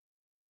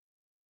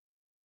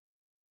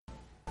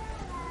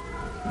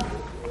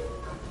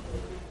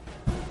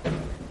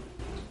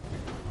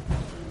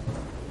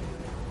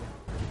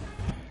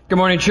Good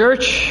morning,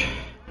 church.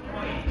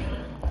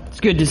 It's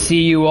good to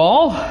see you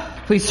all.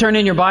 Please turn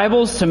in your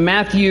Bibles to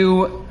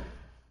Matthew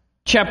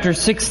chapter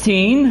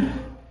 16.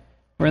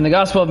 We're in the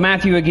Gospel of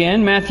Matthew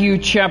again, Matthew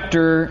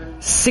chapter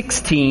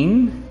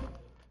 16.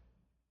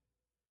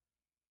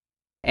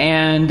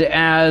 And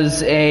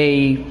as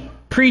a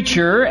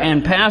preacher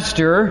and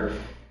pastor,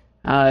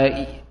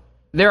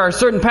 there are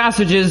certain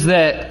passages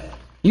that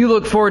you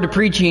look forward to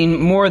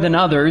preaching more than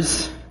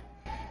others.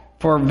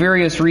 For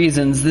various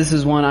reasons, this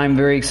is one I'm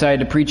very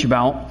excited to preach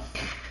about.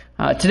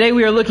 Today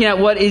we are looking at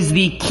what is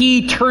the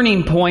key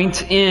turning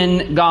point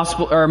in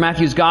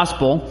Matthew's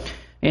Gospel.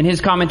 In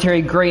his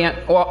commentary,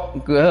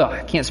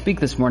 I can't speak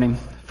this morning.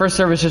 First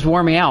service just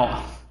wore me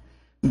out.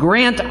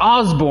 Grant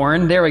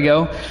Osborne, there we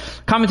go.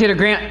 Commentator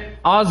Grant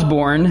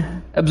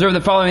Osborne observed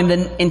the following: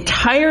 the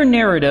entire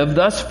narrative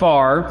thus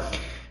far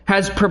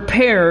has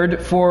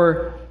prepared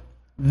for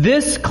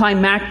this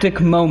climactic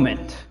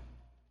moment.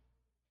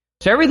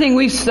 So everything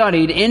we've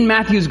studied in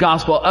Matthew's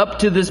Gospel up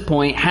to this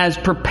point has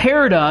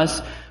prepared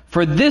us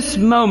for this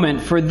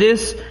moment, for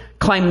this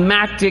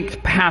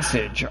climactic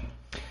passage.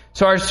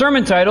 So our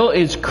sermon title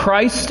is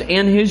Christ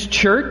and His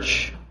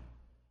Church.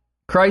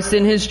 Christ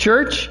and His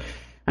Church.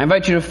 I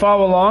invite you to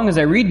follow along as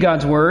I read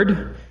God's Word.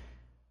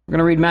 We're going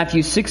to read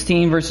Matthew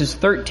 16, verses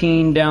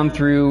 13 down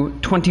through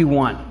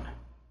 21.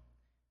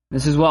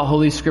 This is what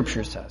Holy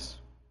Scripture says.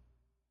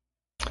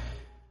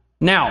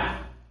 Now,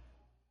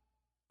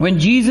 when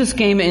Jesus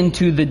came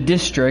into the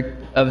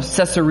district of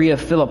Caesarea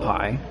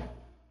Philippi,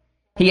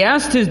 he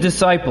asked his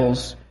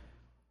disciples,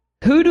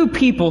 "Who do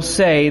people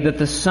say that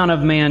the Son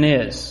of Man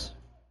is?"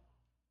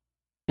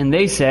 And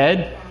they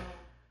said,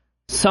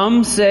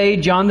 "Some say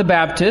John the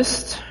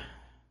Baptist,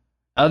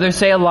 others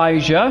say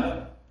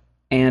Elijah,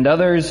 and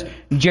others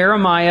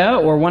Jeremiah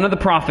or one of the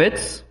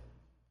prophets."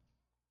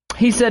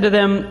 He said to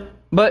them,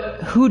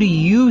 "But who do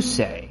you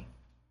say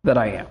that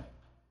I am?"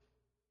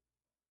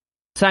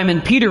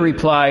 Simon Peter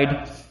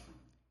replied,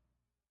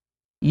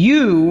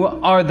 "You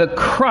are the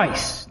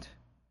Christ,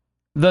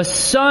 the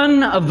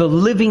Son of the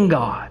living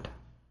God."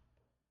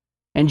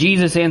 And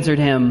Jesus answered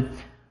him,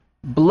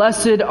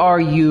 "Blessed are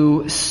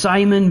you,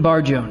 Simon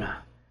Bar-Jonah,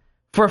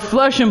 for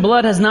flesh and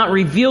blood has not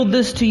revealed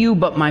this to you,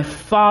 but my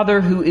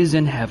Father who is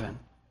in heaven.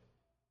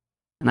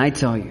 And I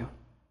tell you,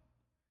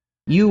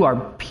 you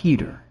are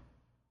Peter,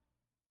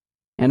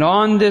 and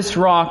on this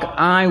rock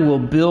I will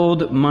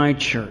build my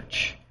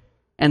church,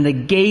 and the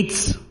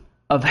gates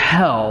of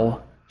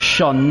hell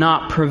shall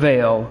not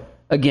prevail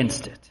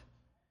against it.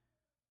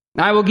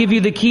 I will give you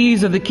the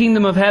keys of the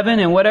kingdom of heaven,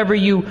 and whatever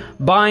you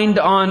bind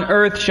on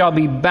earth shall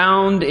be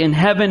bound in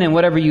heaven, and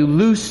whatever you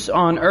loose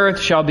on earth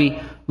shall be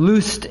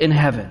loosed in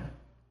heaven."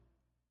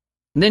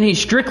 And then he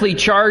strictly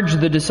charged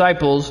the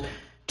disciples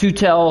to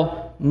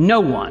tell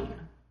no one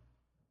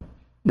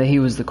that he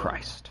was the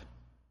Christ.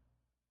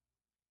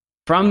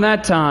 From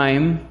that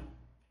time,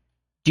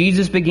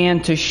 Jesus began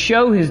to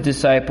show his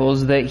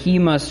disciples that he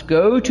must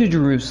go to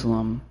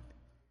Jerusalem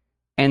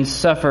and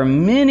suffer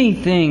many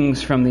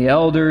things from the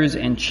elders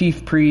and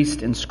chief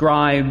priests and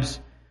scribes,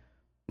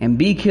 and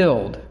be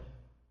killed,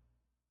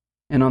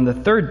 and on the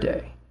third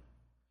day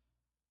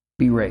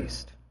be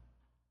raised.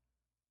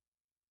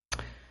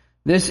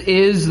 This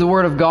is the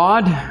Word of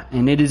God,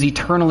 and it is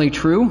eternally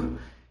true.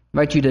 I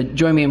invite you to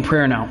join me in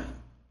prayer now.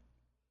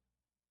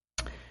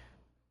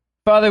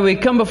 Father, we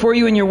come before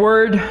you in your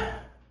Word,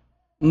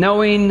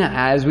 knowing,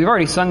 as we've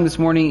already sung this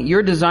morning,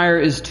 your desire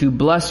is to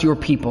bless your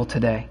people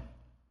today.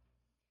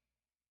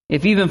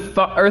 If even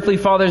earthly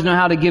fathers know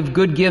how to give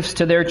good gifts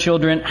to their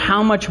children,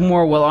 how much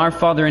more will our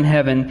Father in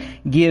heaven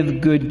give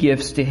good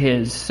gifts to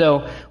His?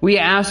 So we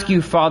ask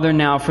you, Father,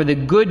 now for the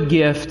good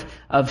gift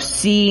of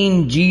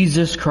seeing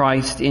Jesus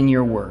Christ in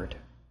your Word.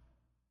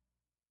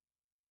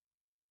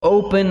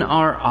 Open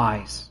our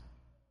eyes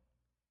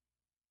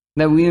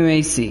that we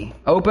may see.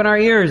 Open our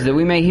ears that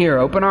we may hear.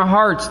 Open our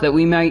hearts that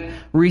we might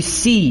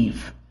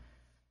receive.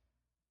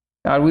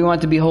 God, we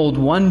want to behold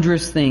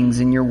wondrous things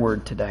in your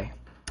Word today.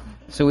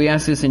 So we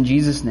ask this in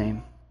Jesus'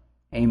 name.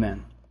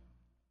 Amen.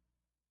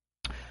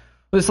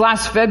 This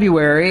last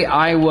February,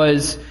 I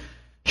was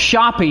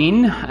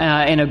shopping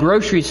in a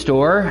grocery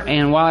store,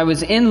 and while I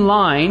was in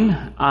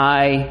line,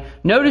 I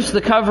noticed the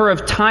cover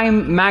of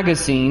Time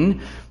magazine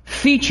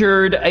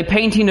featured a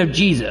painting of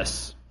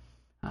Jesus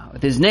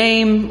with his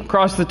name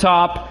across the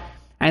top,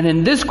 and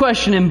then this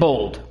question in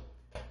bold: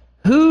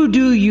 "Who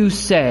do you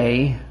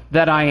say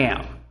that I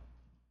am?"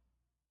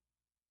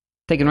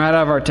 Taken right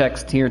out of our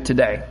text here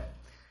today.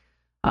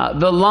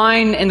 The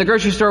line in the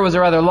grocery store was a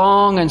rather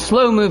long and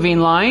slow-moving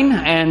line,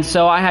 and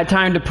so I had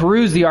time to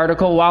peruse the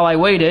article while I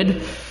waited.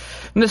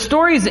 And the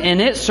stories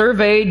in it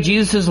surveyed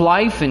Jesus'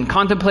 life and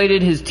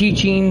contemplated his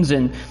teachings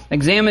and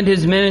examined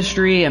his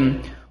ministry,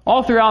 and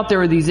all throughout there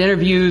were these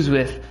interviews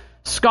with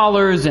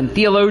scholars and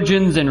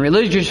theologians and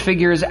religious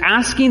figures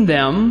asking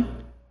them,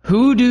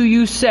 "Who do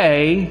you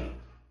say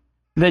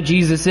that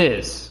Jesus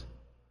is?"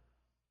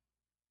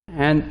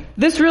 And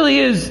this really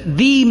is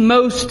the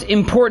most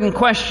important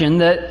question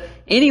that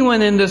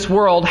anyone in this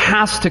world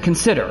has to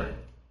consider.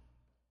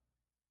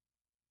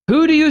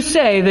 Who do you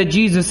say that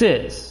Jesus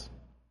is?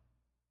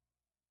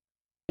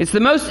 It's the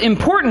most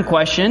important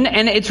question,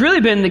 and it's really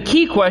been the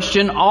key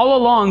question all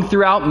along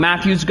throughout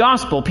Matthew's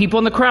gospel. People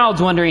in the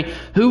crowds wondering,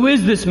 who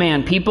is this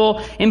man?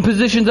 People in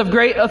positions of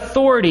great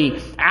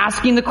authority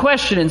asking the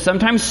question and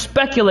sometimes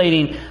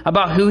speculating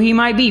about who he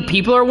might be.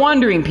 People are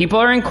wondering. People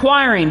are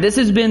inquiring. This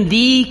has been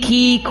the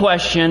key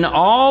question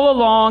all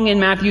along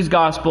in Matthew's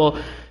gospel.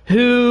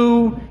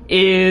 Who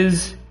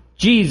is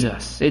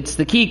Jesus? It's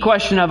the key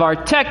question of our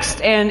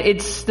text, and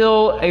it's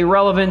still a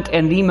relevant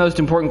and the most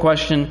important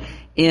question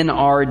in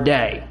our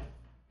day.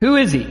 Who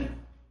is he?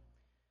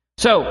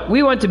 So,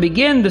 we want to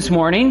begin this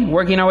morning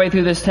working our way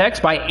through this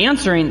text by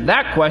answering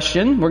that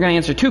question. We're going to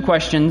answer two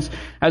questions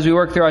as we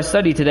work through our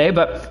study today,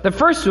 but the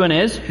first one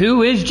is,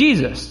 who is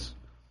Jesus?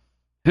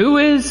 Who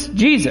is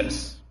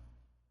Jesus?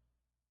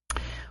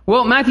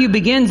 Well, Matthew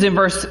begins in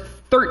verse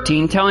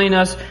 13 telling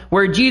us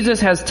where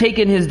Jesus has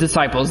taken his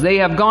disciples. They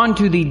have gone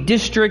to the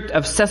district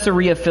of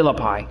Caesarea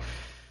Philippi.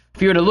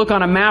 If you were to look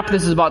on a map,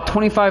 this is about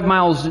 25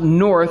 miles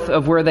north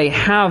of where they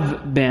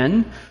have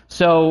been.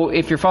 So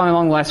if you're following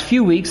along the last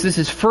few weeks, this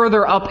is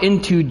further up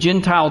into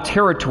Gentile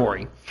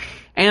territory.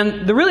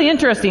 And the really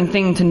interesting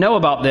thing to know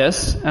about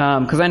this,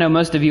 because I know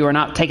most of you are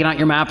not taking out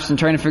your maps and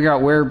trying to figure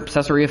out where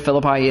Caesarea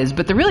Philippi is,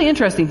 but the really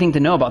interesting thing to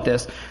know about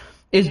this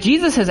is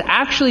Jesus has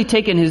actually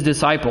taken his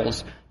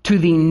disciples to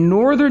the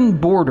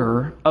northern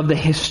border of the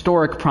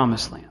historic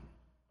Promised Land.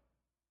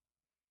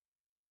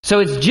 So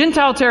it's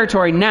Gentile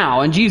territory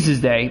now in Jesus'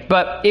 day,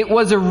 but it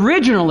was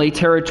originally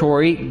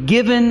territory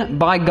given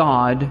by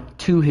God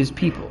to his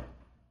people.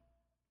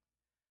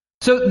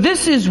 So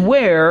this is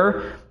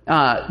where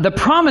the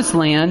Promised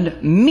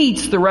Land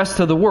meets the rest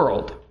of the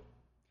world.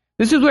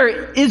 This is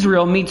where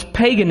Israel meets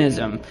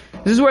paganism.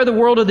 This is where the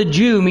world of the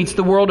Jew meets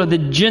the world of the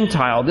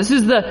Gentile. This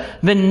is the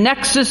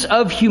nexus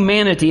of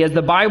humanity as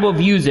the Bible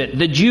views it,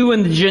 the Jew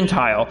and the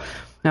Gentile.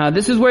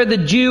 This is where the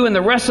Jew and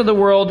the rest of the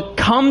world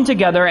come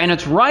together, and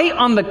it's right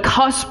on the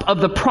cusp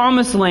of the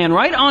Promised Land,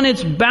 right on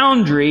its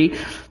boundary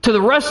to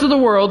the rest of the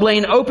world,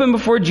 laying open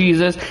before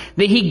Jesus,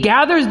 that he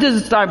gathers the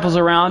disciples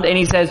around and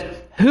he says,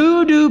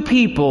 who do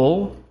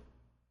people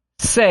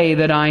say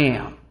that I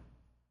am?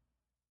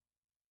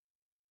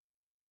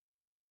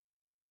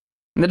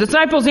 And the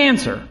disciples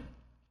answer,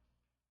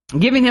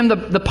 giving him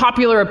the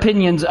popular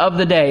opinions of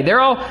the day. They're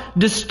all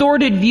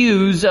distorted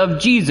views of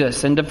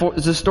Jesus and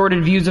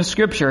distorted views of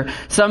Scripture.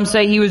 Some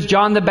say he was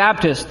John the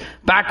Baptist,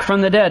 back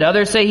from the dead.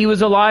 Others say he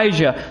was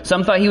Elijah.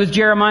 Some thought he was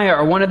Jeremiah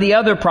or one of the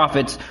other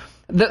prophets.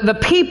 The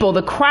people,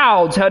 the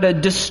crowds, had a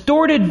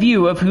distorted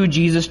view of who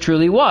Jesus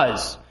truly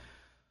was.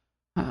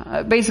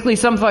 Basically,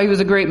 some thought he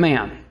was a great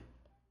man.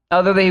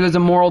 Others that he was a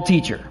moral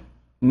teacher.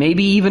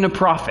 Maybe even a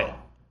prophet.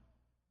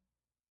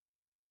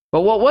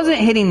 But what wasn't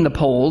hitting the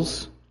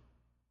polls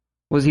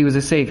was he was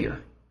a Savior.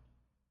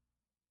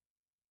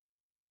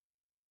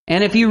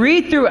 And if you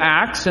read through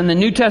Acts and the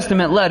New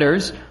Testament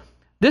letters,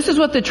 this is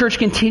what the church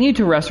continued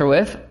to wrestle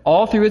with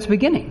all through its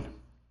beginning.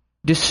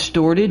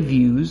 Distorted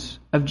views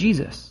of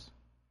Jesus.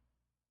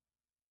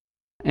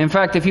 In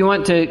fact, if you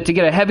want to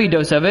get a heavy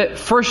dose of it,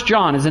 1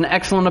 John is an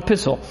excellent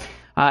epistle.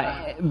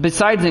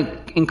 Besides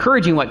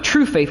encouraging what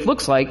true faith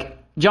looks like,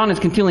 John is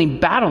continually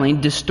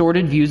battling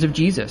distorted views of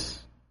Jesus.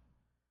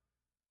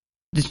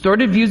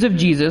 Distorted views of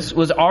Jesus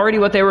was already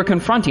what they were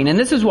confronting. And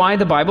this is why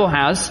the Bible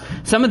has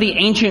some of the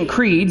ancient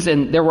creeds,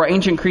 and there were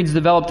ancient creeds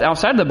developed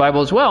outside of the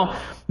Bible as well,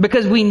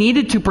 because we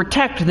needed to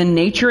protect the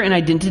nature and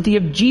identity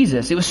of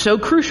Jesus. It was so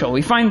crucial.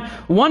 We find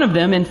one of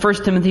them in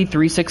 1 Timothy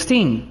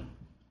 3:16.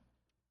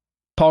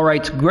 Paul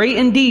writes, "Great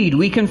indeed,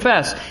 we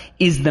confess,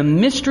 is the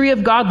mystery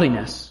of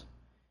godliness.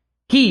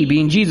 He,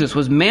 being Jesus,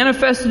 was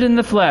manifested in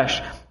the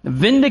flesh,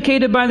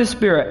 vindicated by the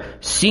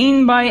Spirit,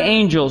 seen by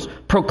angels,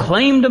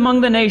 proclaimed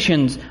among the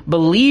nations,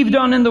 believed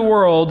on in the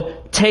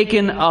world,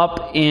 taken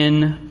up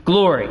in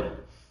glory."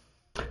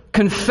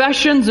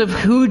 Confessions of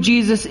who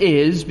Jesus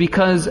is,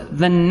 because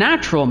the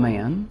natural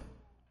man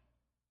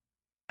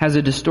has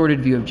a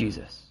distorted view of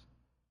Jesus.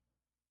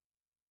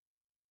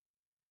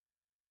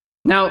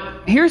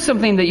 Now, here's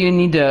something that you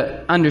need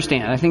to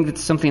understand. I think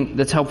that's something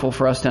that's helpful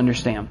for us to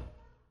understand.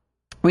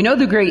 We know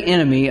the great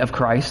enemy of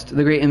Christ,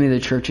 the great enemy of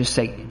the church, is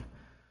Satan.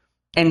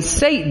 And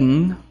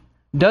Satan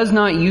does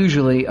not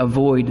usually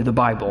avoid the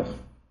Bible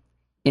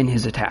in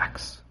his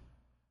attacks.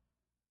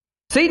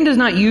 Satan does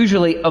not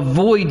usually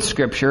avoid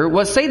Scripture.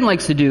 What Satan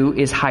likes to do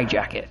is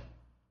hijack it.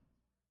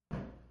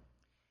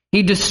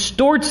 He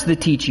distorts the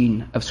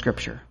teaching of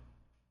Scripture.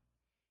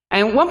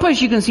 And one place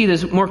you can see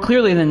this more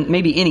clearly than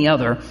maybe any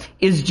other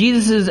is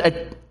Jesus'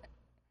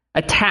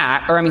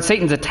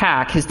 Satan's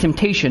attack, his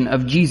temptation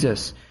of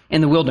Jesus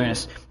in the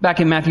wilderness, back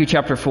in Matthew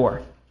chapter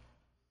 4.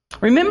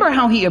 Remember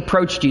how he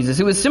approached Jesus.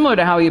 It was similar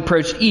to how he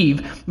approached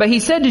Eve, but he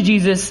said to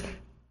Jesus,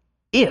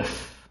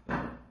 if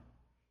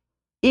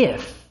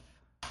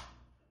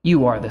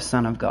you are the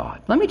Son of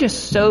God. Let me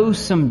just sow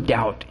some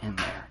doubt in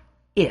there.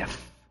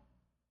 If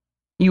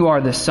you are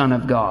the Son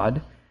of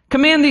God,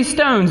 command these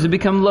stones to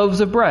become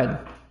loaves of bread.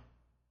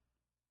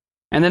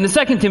 And then the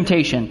second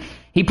temptation,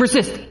 he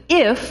persists,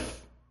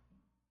 if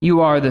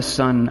you are the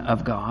Son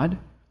of God.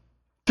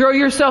 Throw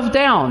yourself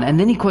down. And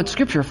then he quotes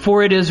Scripture.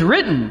 For it is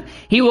written,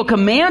 He will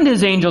command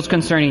His angels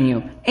concerning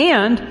you,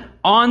 and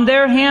on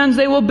their hands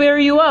they will bear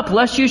you up,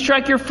 lest you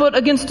strike your foot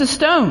against a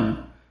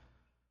stone.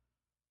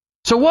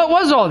 So what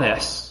was all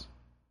this?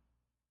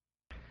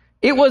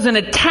 It was an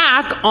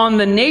attack on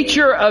the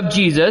nature of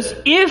Jesus,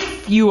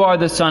 if you are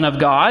the Son of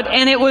God,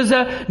 and it was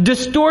a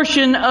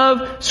distortion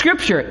of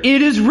Scripture.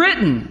 It is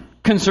written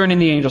concerning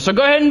the angels. So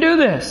go ahead and do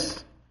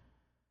this.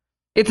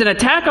 It's an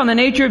attack on the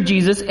nature of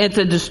Jesus. It's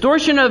a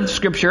distortion of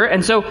Scripture.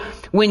 And so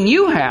when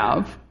you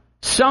have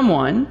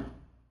someone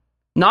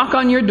knock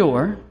on your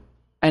door,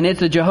 and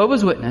it's a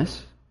Jehovah's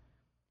Witness,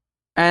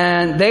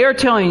 and they are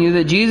telling you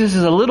that Jesus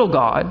is a little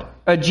God,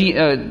 a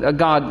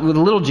God with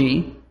a little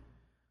g,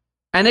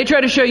 and they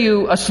try to show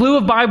you a slew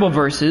of Bible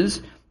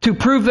verses to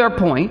prove their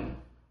point,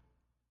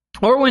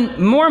 or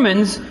when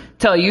Mormons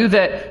tell you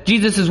that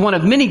Jesus is one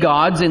of many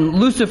gods and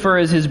Lucifer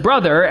is his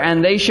brother,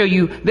 and they show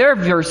you their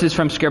verses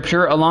from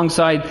Scripture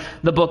alongside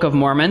the Book of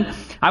Mormon,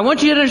 I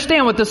want you to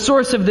understand what the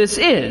source of this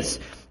is.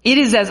 It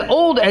is as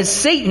old as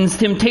Satan's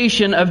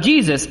temptation of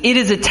Jesus. It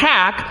is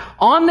attack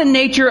on the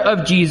nature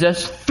of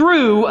Jesus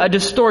through a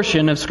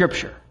distortion of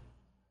Scripture.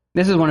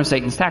 This is one of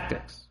Satan's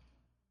tactics.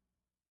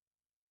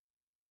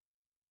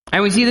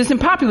 And we see this in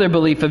popular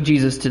belief of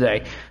Jesus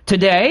today.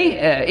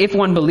 Today, if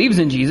one believes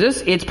in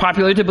Jesus, it's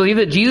popular to believe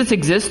that Jesus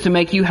exists to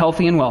make you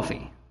healthy and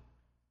wealthy.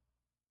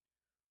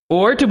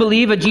 Or to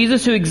believe a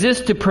Jesus who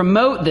exists to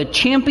promote the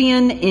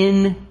champion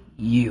in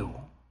you.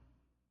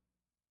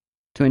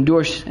 To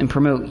endorse and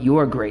promote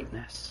your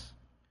greatness.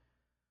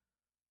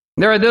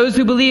 There are those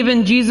who believe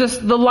in Jesus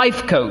the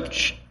life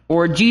coach,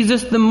 or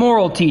Jesus the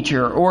moral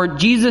teacher, or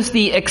Jesus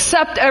the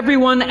accept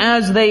everyone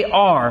as they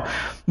are.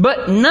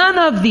 But none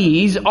of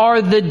these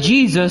are the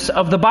Jesus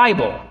of the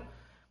Bible.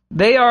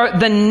 They are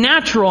the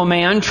natural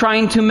man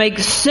trying to make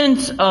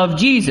sense of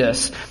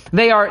Jesus.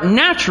 They are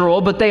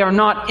natural, but they are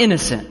not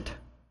innocent.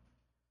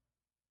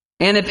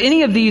 And if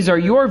any of these are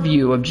your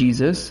view of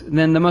Jesus,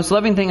 then the most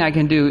loving thing I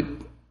can do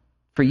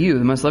for you,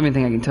 the most loving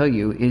thing I can tell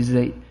you, is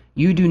that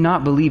you do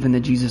not believe in the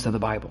Jesus of the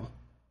Bible.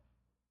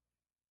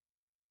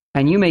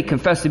 And you may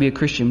confess to be a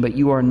Christian, but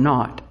you are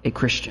not a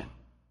Christian.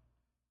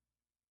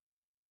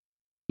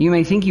 You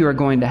may think you are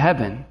going to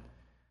heaven,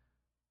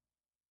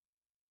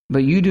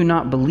 but you do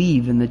not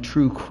believe in the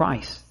true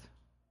Christ.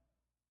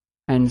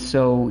 And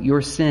so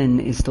your sin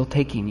is still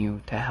taking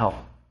you to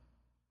hell.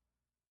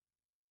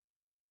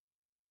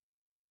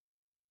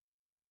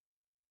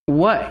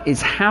 What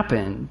has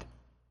happened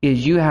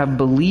is you have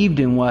believed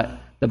in what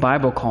the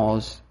Bible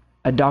calls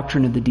a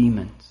doctrine of the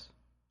demons.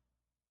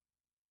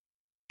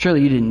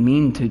 Surely you didn't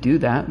mean to do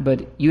that,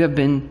 but you have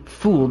been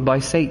fooled by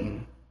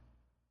Satan.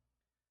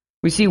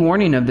 We see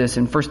warning of this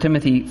in 1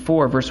 Timothy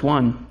 4, verse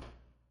 1.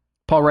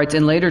 Paul writes,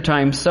 in later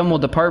times, some will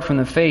depart from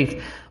the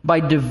faith by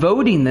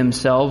devoting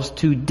themselves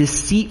to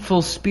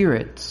deceitful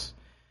spirits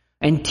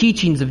and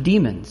teachings of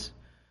demons.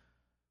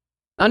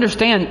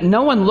 Understand,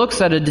 no one looks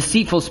at a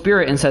deceitful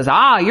spirit and says,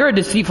 you're a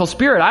deceitful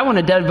spirit. I want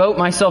to devote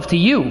myself to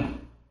you.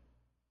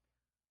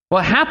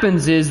 What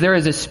happens is there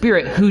is a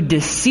spirit who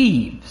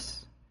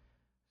deceives,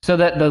 so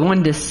that the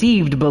one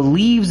deceived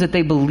believes that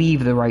they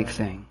believe the right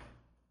thing.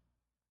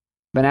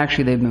 But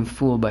actually they've been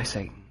fooled by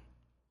Satan.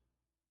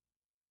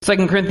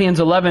 2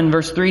 Corinthians 11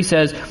 verse 3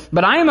 says,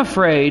 but I am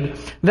afraid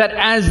that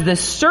as the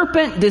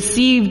serpent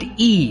deceived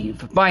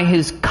Eve by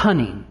his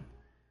cunning,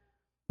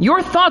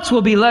 your thoughts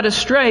will be led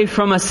astray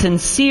from a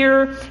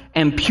sincere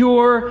and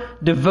pure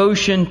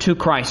devotion to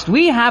Christ.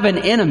 We have an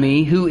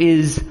enemy who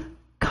is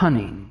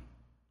cunning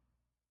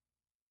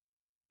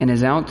and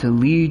is out to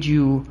lead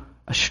you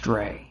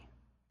astray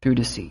through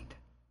deceit.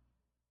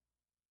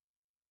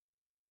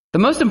 The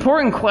most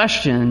important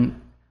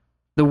question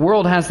the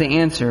world has to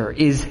answer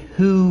is,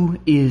 who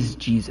is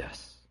Jesus?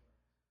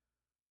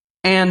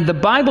 And the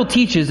Bible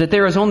teaches that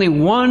there is only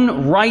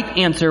one right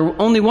answer,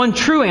 only one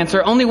true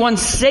answer, only one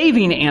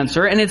saving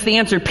answer, and it's the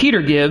answer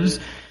Peter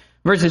gives,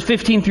 verses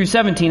 15 through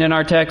 17 in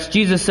our text.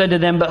 Jesus said to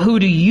them, but who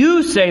do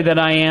you say that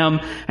I am?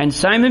 And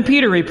Simon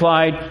Peter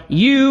replied,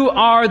 you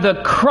are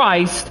the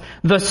Christ,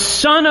 the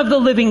Son of the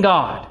living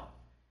God.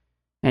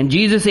 And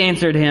Jesus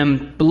answered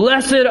him,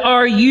 blessed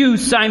are you,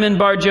 Simon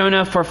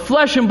Bar-Jonah, for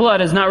flesh and blood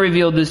has not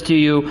revealed this to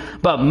you,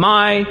 but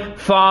my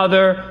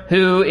Father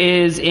who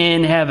is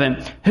in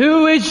heaven.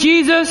 Who is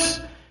Jesus?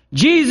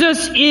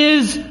 Jesus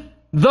is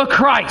the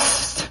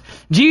Christ.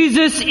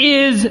 Jesus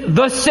is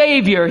the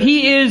Savior.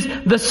 He is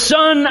the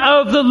Son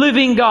of the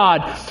living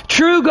God.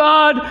 True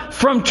God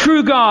from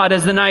true God,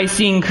 as the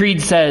Nicene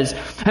Creed says.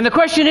 And the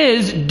question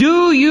is,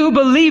 do you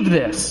believe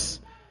this?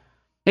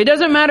 It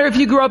doesn't matter if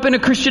you grew up in a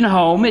Christian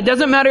home. It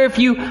doesn't matter if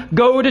you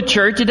go to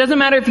church. It doesn't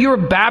matter if you were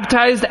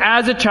baptized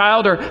as a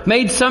child or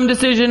made some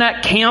decision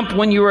at camp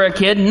when you were a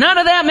kid. None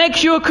of that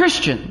makes you a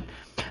Christian.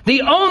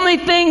 The only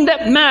thing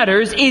that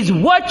matters is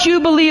what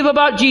you believe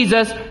about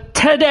Jesus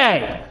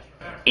today.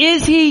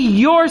 Is He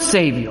your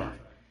Savior?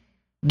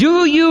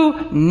 Do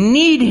you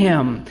need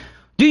Him?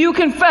 Do you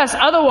confess?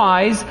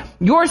 Otherwise,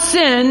 your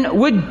sin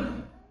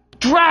would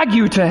drag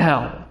you to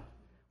hell.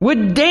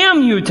 would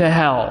damn you to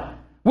hell,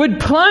 would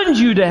plunge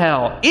you to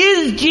hell.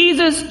 Is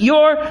Jesus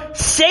your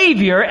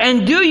Savior,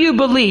 and do you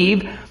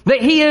believe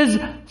that He is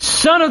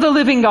Son of the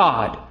living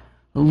God,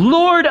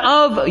 Lord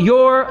of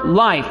your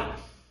life?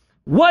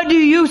 What do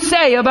you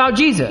say about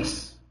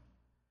Jesus?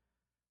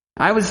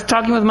 I was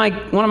talking with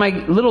one of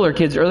my littler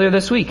kids earlier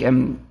this week,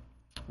 and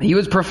he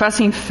was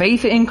professing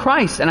faith in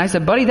Christ. And I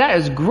said, buddy, that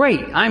is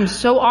great. I'm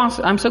so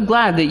awesome. I'm so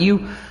glad that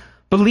you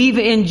believe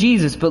in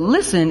Jesus. But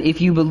listen,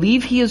 if you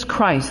believe He is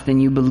Christ, then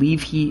you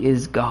believe He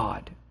is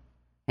God.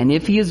 And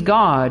if He is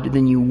God,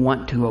 then you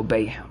want to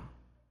obey Him.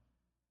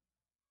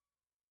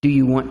 Do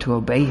you want to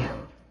obey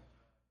Him?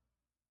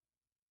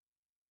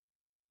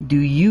 Do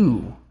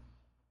you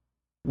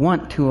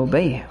want to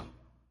obey Him?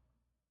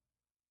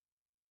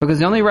 Because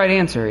the only right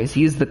answer is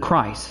He is the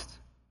Christ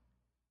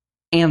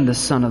and the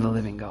Son of the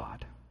living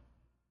God.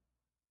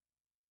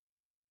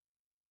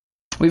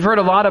 We've heard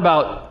a lot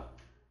about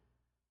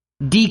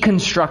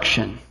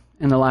deconstruction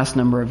in the last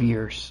number of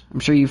years. I'm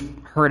sure you've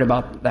heard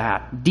about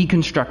that.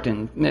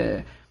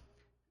 Deconstructing.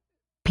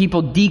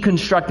 People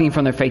deconstructing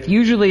from their faith.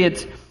 Usually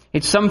it's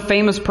some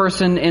famous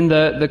person in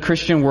the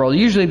Christian world.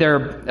 Usually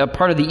they're a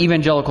part of the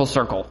evangelical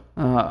circle,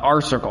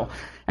 our circle.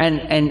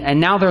 And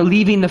now they're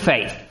leaving the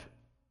faith.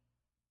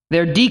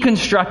 They're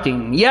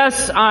deconstructing.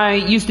 Yes, I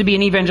used to be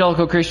an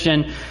evangelical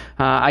Christian.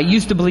 I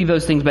used to believe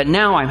those things, but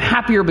now I'm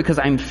happier because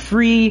I'm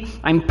free.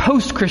 I'm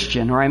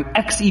post-Christian, or I'm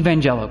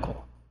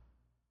ex-evangelical.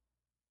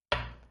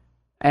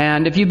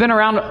 And if you've been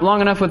around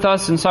long enough with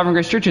us in Sovereign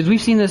Grace Churches,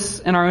 we've seen this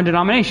in our own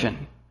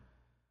denomination.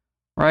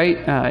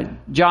 Right?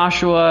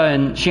 Joshua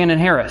and Shannon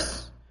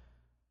Harris.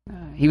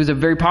 He was a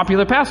very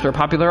popular pastor, a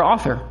popular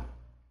author.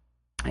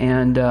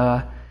 And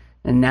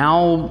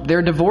now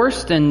they're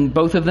divorced, and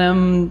both of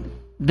them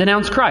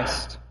denounce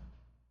Christ.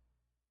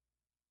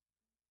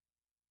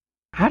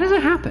 How does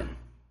it happen?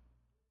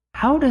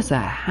 How does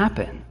that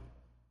happen?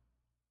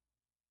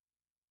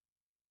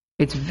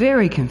 It's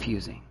very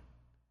confusing.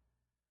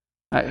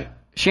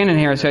 Shannon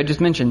Harris, who I just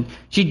mentioned,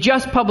 she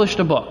just published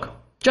a book.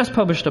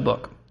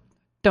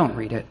 Don't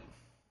read it.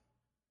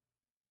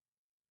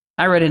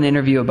 I read an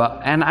interview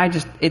and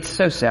it's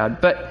so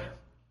sad, but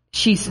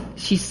she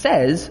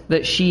says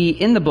that she,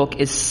 in the book,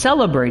 is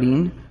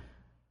celebrating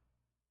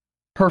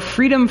her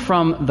freedom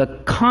from the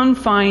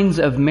confines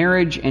of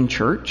marriage and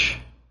church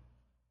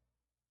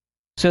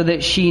so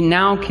that she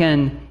now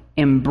can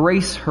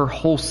embrace her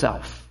whole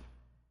self.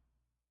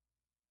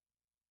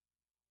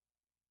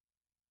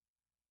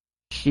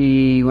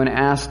 She, when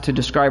asked to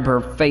describe her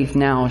faith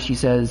now, she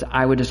says,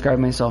 I would describe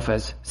myself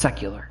as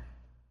secular.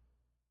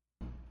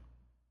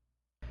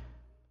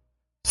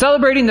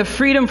 Celebrating the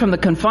freedom from the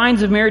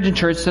confines of marriage and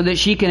church so that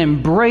she can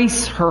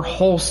embrace her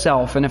whole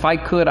self. And if I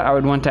could, I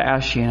would want to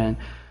ask Shannon,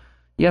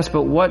 yes,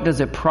 but what does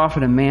it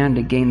profit a man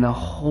to gain the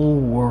whole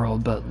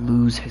world but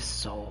lose his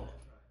soul?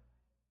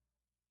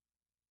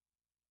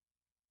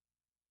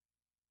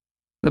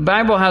 The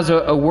Bible has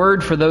a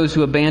word for those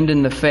who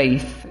abandon the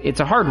faith. It's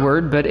a hard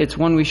word, but it's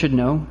one we should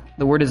know.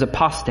 The word is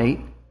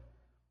apostate,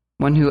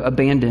 one who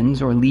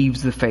abandons or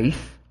leaves the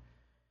faith.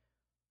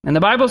 And the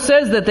Bible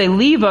says that they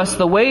leave us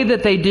the way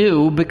that they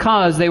do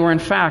because they were in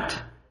fact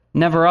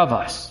never of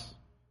us.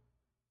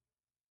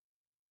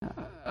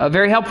 A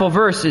very helpful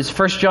verse is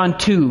 1 John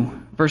 2,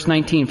 verse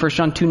 19. 1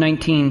 John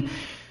 2:19.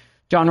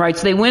 John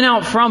writes, they went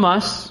out from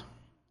us,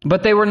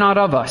 but they were not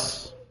of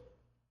us.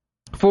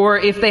 For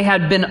if they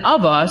had been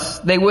of us,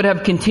 they would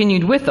have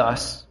continued with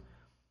us.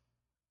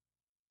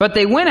 But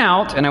they went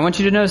out, and I want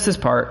you to notice this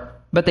part,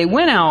 but they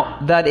went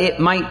out that it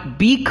might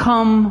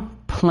become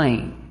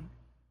plain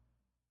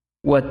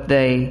that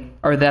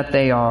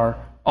they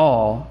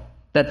all,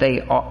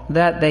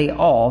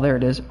 there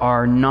it is,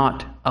 are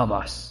not of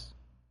us.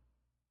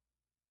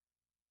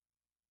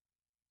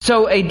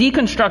 So a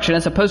deconstruction,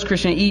 as a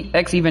post-Christian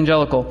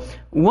ex-evangelical,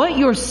 what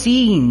you're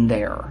seeing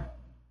there,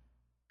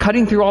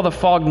 cutting through all the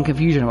fog and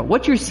confusion of it,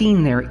 what you're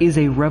seeing there is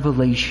a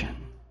revelation.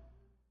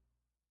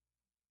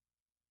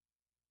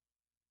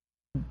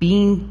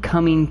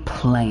 Becoming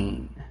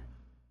plain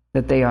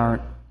that they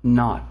are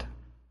not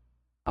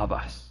of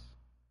us.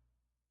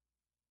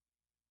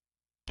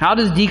 How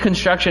does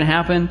deconstruction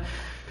happen?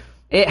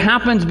 It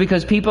happens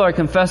because people are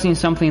confessing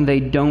something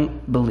they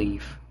don't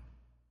believe.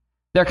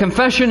 Their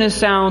confession is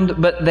sound,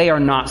 but they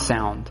are not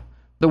sound.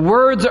 The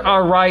words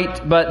are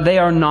right, but they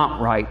are not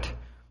right.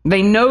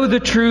 They know the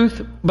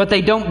truth, but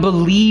they don't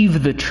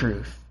believe the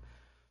truth.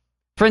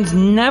 Friends,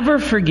 never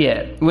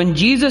forget, when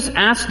Jesus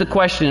asked the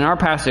question in our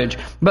passage,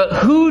 but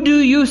who do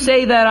you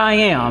say that I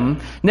am?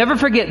 Never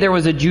forget there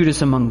was a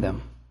Judas among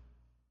them.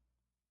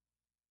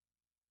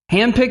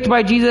 Handpicked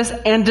by Jesus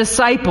and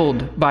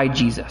discipled by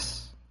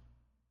Jesus.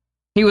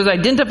 He was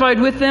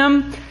identified with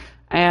them,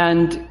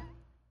 and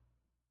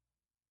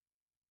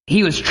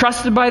he was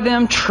trusted by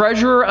them,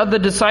 treasurer of the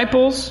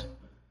disciples.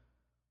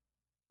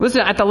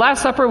 Listen, at the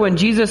Last Supper when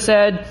Jesus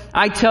said,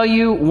 I tell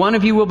you, one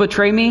of you will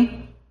betray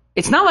me,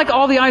 it's not like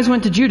all the eyes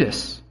went to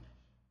Judas.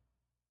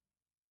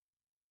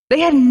 They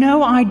had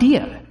no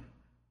idea.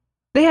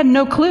 They had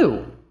no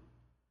clue.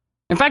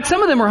 In fact,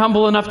 some of them were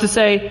humble enough to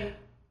say,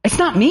 It's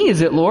not me,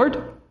 is it, Lord?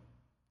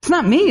 It's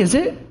not me, is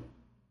it?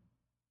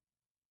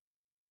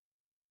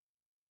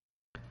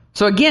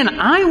 So again,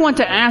 I want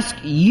to ask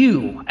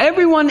you,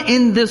 everyone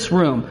in this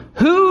room,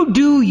 who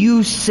do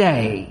you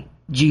say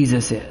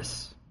Jesus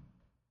is?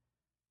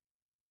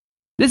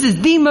 This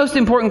is the most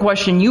important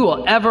question you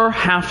will ever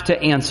have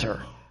to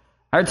answer.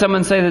 I heard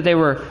someone say that they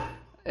were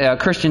a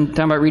Christian,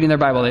 talking about reading their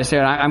Bible. They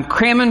said, I'm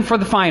cramming for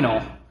the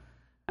final.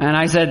 And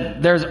I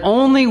said, there's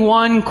only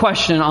one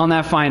question on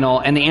that final,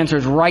 and the answer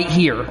is right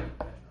here.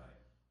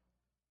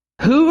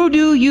 Who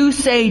do you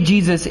say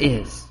Jesus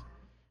is?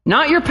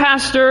 Not your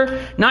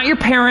pastor, not your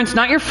parents,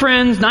 not your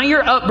friends, not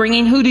your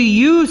upbringing. Who do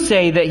you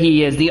say that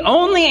He is? The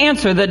only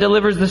answer that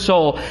delivers the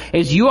soul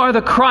is you are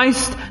the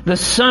Christ, the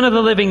Son of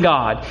the living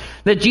God.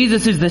 That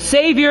Jesus is the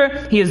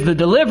Savior, He is the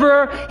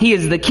Deliverer, He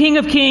is the King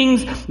of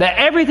Kings, that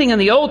everything in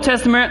the Old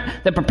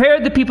Testament that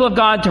prepared the people of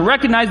God to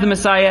recognize the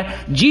Messiah,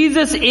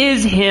 Jesus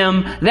is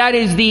Him. That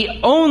is the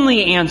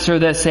only answer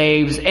that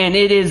saves, and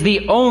it is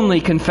the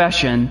only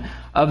confession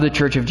of the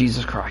Church of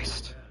Jesus Christ.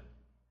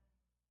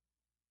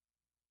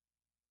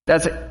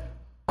 That's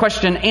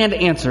question and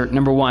answer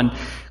number one.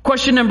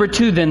 Question number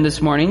two then this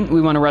morning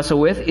we want to wrestle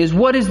with is,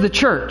 what is the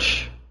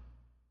church?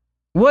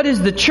 What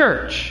is the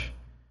church?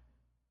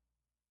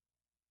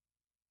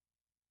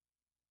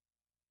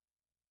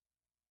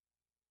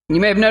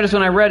 You may have noticed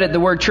when I read it, the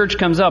word church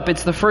comes up.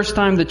 It's the first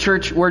time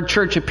the word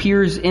church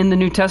appears in the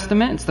New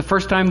Testament. It's the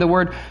first time the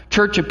word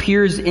church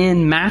appears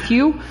in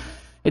Matthew.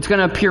 It's going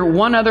to appear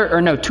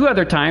two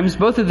other times,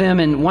 both of them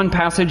in one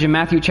passage in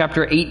Matthew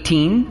chapter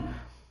 18.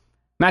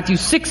 Matthew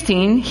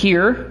 16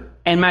 here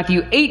and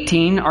Matthew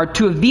 18 are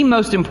two of the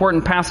most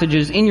important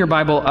passages in your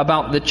Bible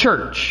about the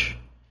church.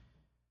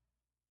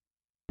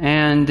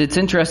 And it's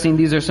interesting,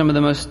 these are some of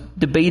the most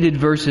debated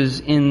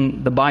verses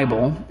in the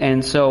Bible.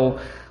 And so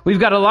we've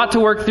got a lot to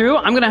work through.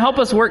 I'm going to help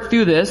us work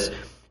through this.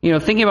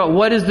 Thinking about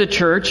what is the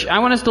church, I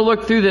want us to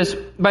look through this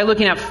by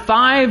looking at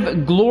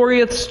 5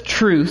 glorious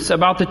truths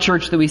about the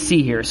church that we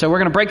see here. So we're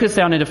going to break this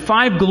down into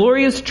 5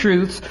 glorious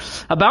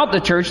truths about the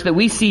church that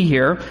we see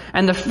here.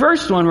 And the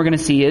first one we're going to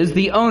see is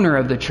the owner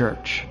of the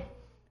church.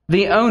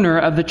 The owner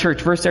of the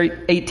church, verse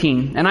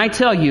 18. And I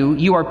tell you,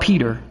 you are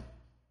Peter,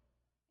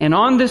 and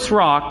on this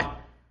rock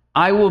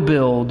I will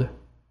build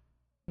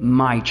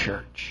my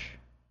church,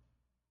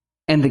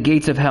 and the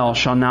gates of hell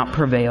shall not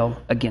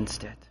prevail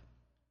against it.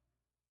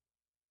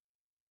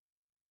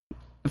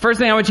 The first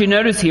thing I want you to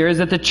notice here is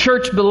that the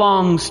church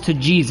belongs to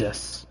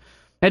Jesus.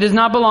 It does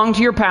not belong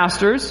to your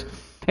pastors.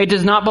 It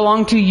does not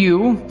belong to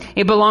you.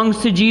 It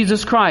belongs to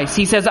Jesus Christ.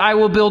 He says, I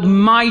will build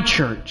my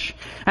church.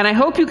 And I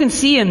hope you can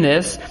see in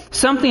this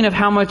something of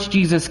how much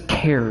Jesus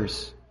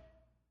cares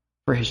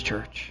for His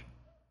church.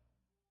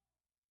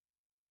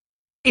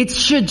 It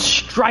should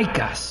strike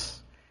us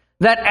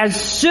that as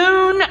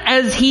soon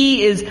as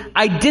his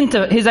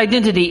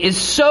identity is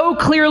so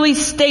clearly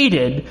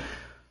stated,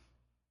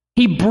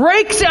 He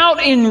breaks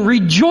out in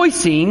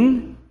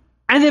rejoicing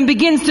and then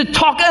begins to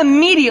talk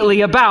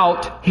immediately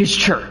about His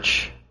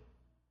church.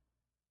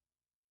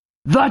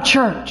 The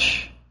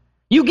church.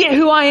 You get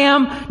who I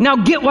am, now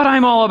get what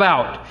I'm all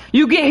about.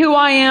 You get who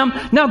I am,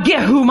 now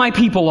get who my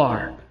people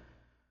are.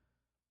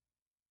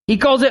 He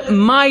calls it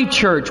my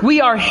church.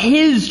 We are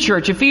His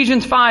church.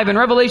 Ephesians 5 and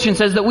Revelation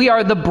says that we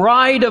are the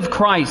bride of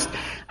Christ.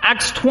 In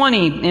Acts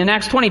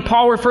 20,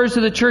 Paul refers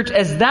to the church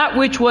as that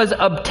which was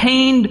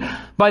obtained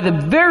by the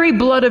very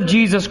blood of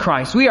Jesus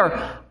Christ. We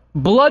are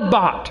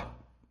blood-bought.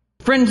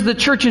 Friends, the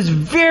church is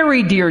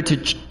very dear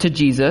to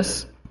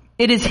Jesus.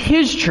 It is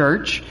His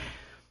church.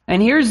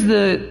 And here's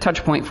the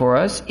touch point for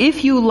us.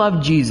 If you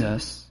love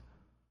Jesus,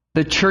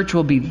 the church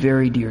will be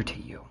very dear to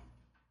you.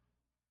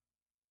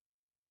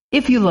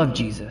 If you love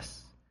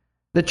Jesus,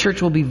 the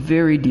church will be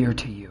very dear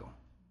to you.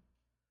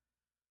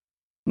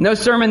 No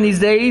sermon these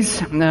days,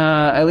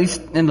 at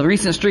least in the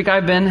recent streak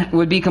I've been,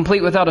 would be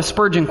complete without a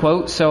Spurgeon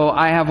quote. So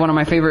I have one of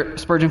my favorite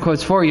Spurgeon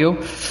quotes for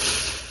you.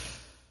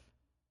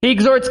 He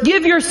exhorts,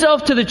 give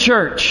yourself to the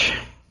church.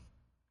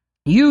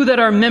 You that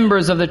are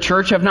members of the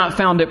church have not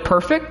found it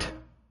perfect,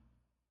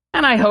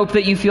 and I hope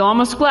that you feel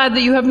almost glad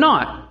that you have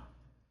not.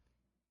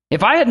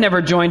 If I had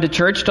never joined a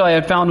church till I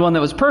had found one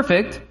that was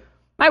perfect,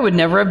 I would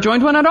never have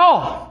joined one at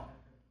all.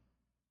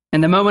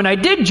 And the moment I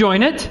did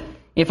join it,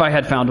 if I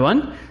had found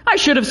one, I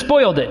should have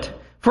spoiled it,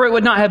 for it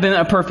would not have been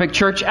a perfect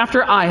church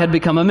after I had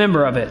become a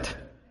member of it.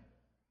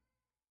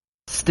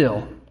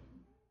 Still,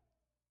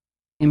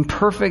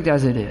 imperfect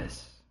as it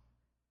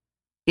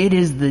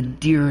is the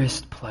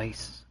dearest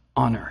place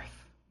on earth.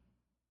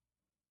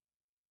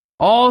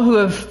 All who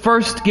have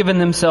first given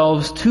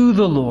themselves to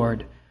the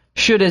Lord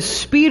should, as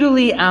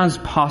speedily as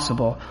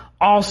possible,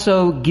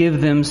 also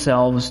give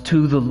themselves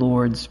to the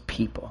Lord's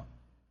people.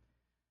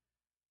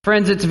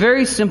 Friends, it's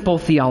very simple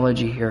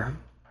theology here.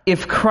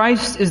 If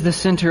Christ is the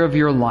center of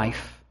your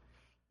life,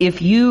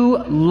 if you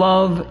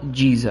love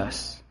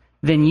Jesus,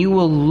 then you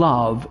will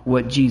love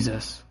what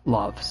Jesus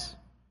loves.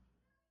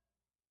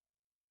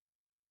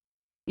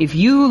 If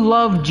you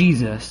love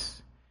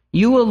Jesus,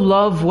 you will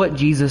love what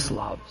Jesus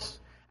loves.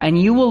 and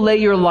you will lay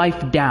your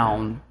life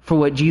down for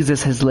what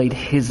Jesus has laid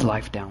his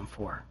life down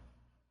for.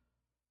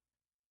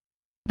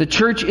 The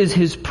church is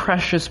his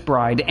precious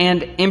bride,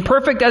 and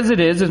imperfect as it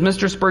is, as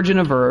Mr. Spurgeon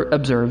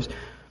observes,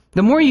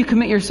 the more you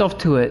commit yourself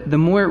to it, the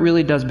more it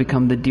really does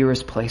become the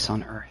dearest place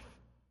on earth.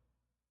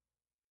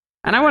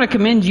 And I want to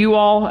commend you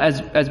all,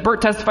 as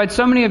Bert testified,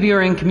 so many of you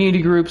are in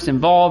community groups,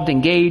 involved,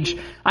 engaged.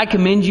 I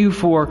commend you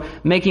for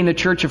making the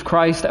Church of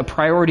Christ a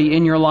priority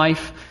in your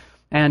life.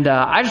 And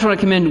I just want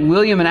to commend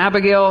William and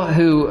Abigail,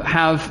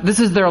 this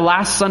is their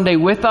last Sunday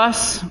with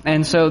us,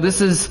 and so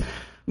this is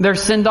their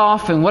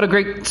send-off, and what a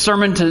great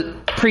sermon to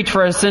preach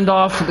for a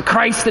send-off, the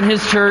Christ and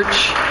his church.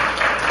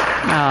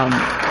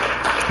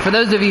 For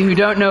those of you who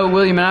don't know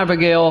William and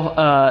Abigail,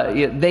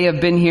 they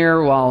have been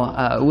here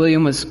while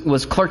William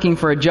was clerking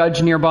for a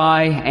judge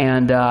nearby,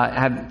 and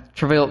have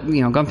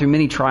gone through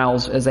many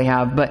trials as they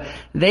have. But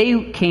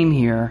they came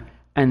here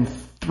and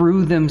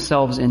threw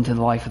themselves into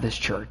the life of this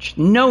church,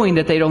 knowing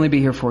that they'd only be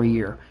here for a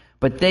year.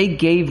 But they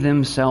gave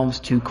themselves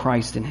to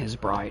Christ and his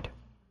bride.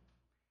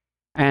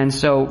 And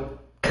so,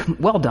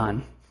 well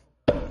done.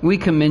 We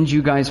commend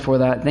you guys for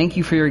that. Thank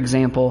you for your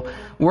example.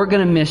 We're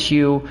going to miss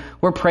you.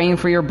 We're praying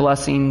for your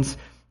blessings.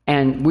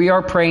 And we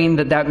are praying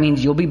that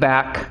means you'll be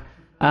back.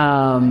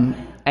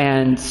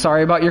 And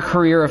sorry about your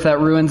career if that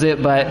ruins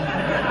it,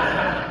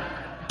 but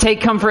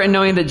take comfort in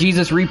knowing that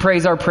Jesus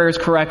reprays our prayers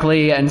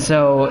correctly. And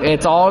so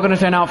it's all going to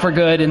turn out for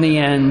good in the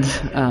end.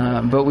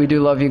 But we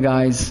do love you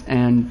guys,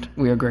 and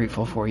we are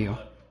grateful for you.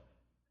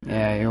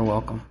 Yeah, you're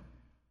welcome.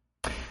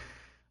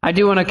 I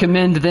do want to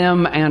commend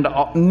them and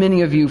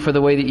many of you for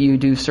the way that you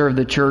do serve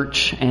the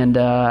church.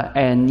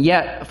 And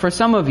yet, for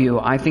some of you,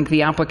 I think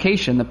the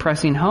application, the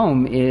pressing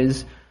home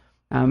is,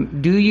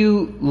 do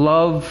you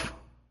love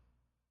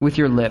with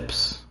your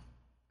lips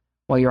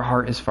while your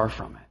heart is far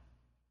from it?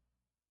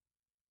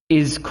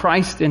 Is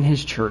Christ and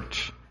his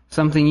church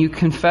something you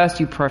confess,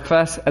 you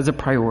profess as a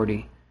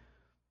priority,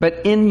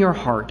 but in your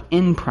heart,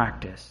 in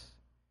practice,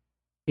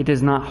 it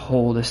does not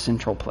hold a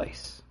central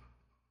place?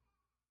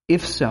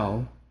 If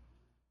so,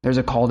 there's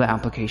a call to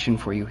application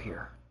for you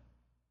here.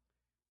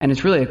 And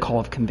it's really a call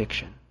of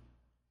conviction.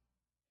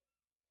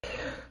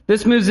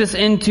 This moves us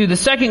into the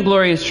second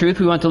glorious truth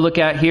we want to look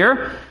at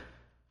here.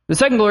 The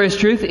second glorious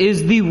truth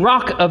is the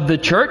rock of the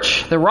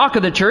church. The rock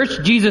of the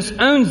church. Jesus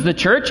owns the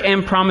church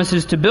and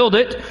promises to build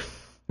it.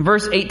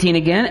 Verse 18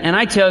 again, and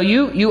I tell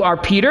you, you are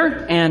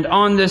Peter, and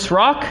on this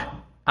rock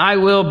I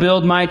will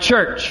build my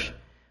church.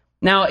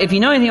 Now, if you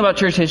know anything about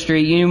church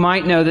history, you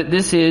might know that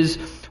this is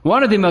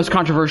one of the most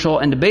controversial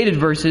and debated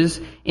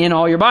verses in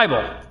all your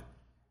Bible.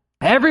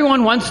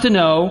 Everyone wants to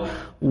know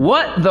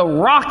what the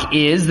rock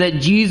is that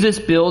Jesus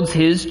builds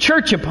his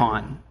church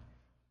upon.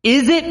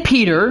 Is it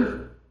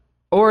Peter,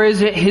 or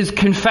is it his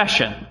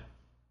confession?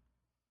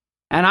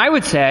 And I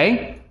would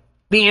say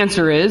the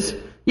answer is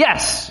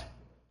yes.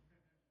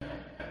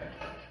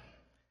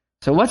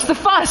 So what's the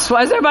fuss?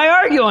 Why is everybody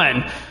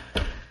arguing?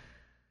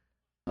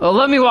 Well,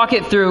 let me walk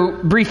it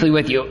through briefly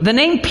with you. The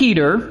name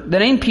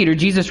Peter,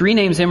 Jesus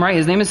renames him, right?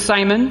 His name is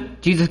Simon.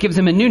 Jesus gives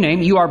him a new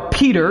name. You are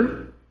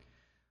Peter.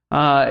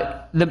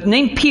 The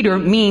name Peter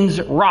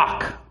means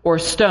rock or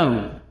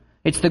stone.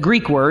 It's the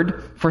Greek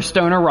word for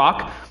stone or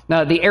rock.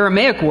 Now, the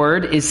Aramaic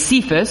word is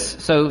Cephas,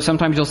 so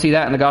sometimes you'll see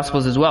that in the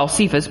Gospels as well,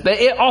 Cephas, but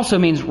it also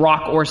means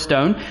rock or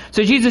stone.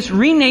 So Jesus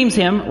renames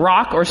him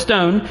rock or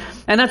stone,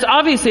 and that's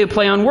obviously a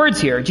play on words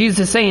here. Jesus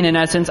is saying, in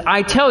essence,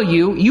 I tell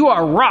you, you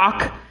are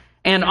rock,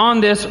 and on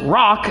this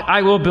rock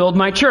I will build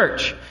my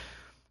church.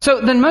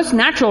 So the most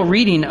natural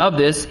reading of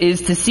this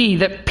is to see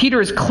that Peter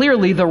is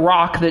clearly the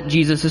rock that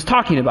Jesus is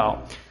talking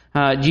about.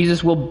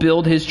 Jesus will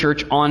build his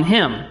church on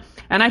him.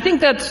 And I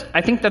think that's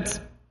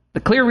the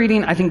clear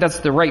reading. I think that's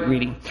the right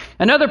reading.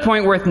 Another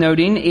point worth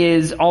noting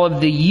is all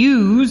of the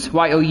yous,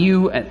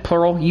 Y-O-U,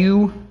 plural,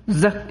 yous,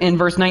 in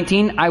verse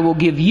 19. I will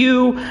give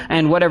you,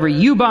 and whatever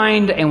you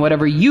bind, and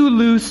whatever you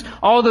loose,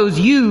 all those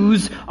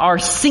yous are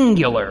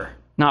singular,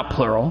 not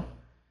plural.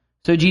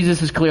 So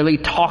Jesus is clearly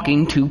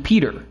talking to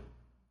Peter.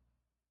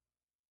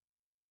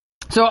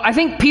 So I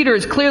think Peter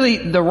is clearly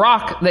the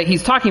rock that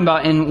he's talking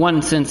about in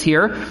one sense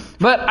here.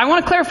 But I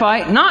want to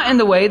clarify, not in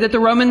the way that the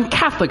Roman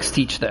Catholics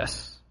teach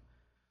this.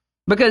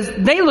 Because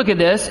they look at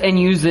this and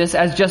use this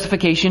as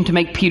justification to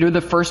make Peter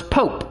the first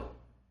pope.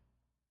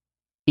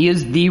 He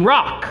is the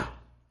rock.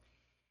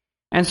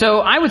 And so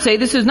I would say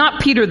this is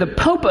not Peter the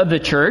pope of the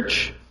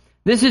church.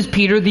 This is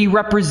Peter the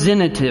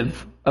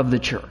representative of the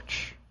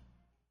church.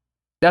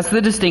 That's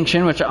the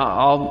distinction, which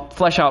I'll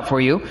flesh out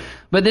for you.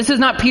 But this is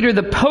not Peter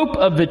the pope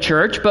of the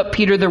church, but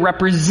Peter the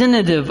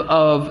representative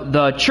of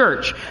the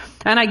church.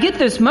 And I get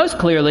this most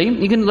clearly,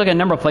 you can look at a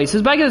number of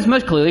places, but I get this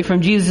most clearly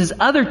from Jesus'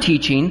 other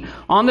teaching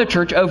on the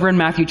church over in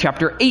Matthew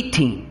chapter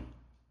 18.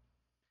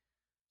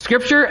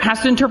 Scripture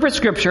has to interpret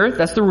Scripture,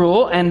 that's the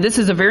rule, and this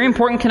is a very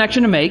important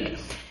connection to make.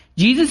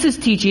 Jesus is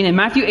teaching, in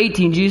Matthew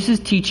 18, Jesus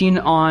is teaching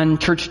on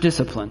church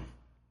discipline.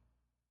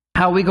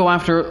 How we go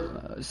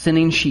after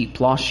sinning sheep,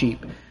 lost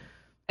sheep.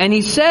 And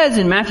he says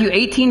in Matthew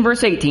 18,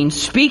 verse 18,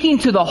 speaking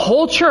to the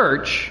whole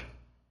church,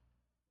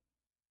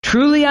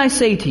 truly I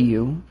say to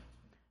you,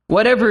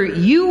 whatever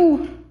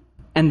you,"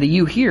 and the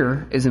 "you"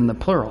 here is in the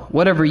plural,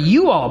 "whatever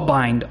you all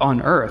bind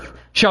on earth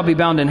shall be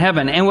bound in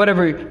heaven, and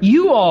whatever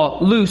you all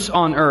loose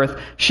on earth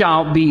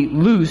shall be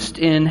loosed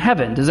in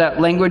heaven." Does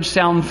that language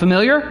sound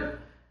familiar?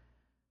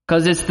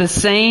 Because it's the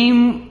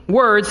same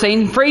word,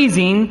 same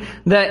phrasing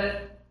that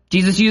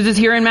Jesus uses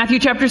here in Matthew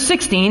chapter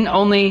 16,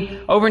 only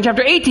over in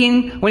chapter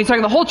 18, when he's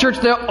talking to the whole church,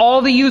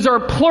 all the yous are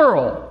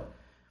plural.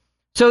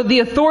 So the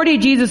authority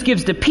Jesus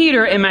gives to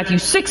Peter in Matthew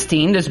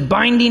 16, this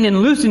binding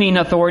and loosening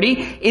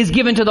authority, is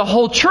given to the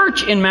whole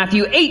church in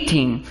Matthew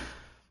 18.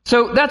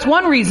 So that's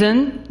one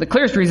reason, the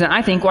clearest reason,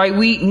 I think, why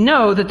we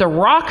know that the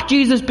rock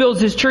Jesus builds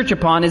his church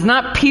upon is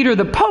not Peter,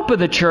 the pope of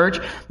the church,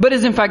 but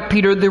is in fact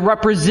Peter, the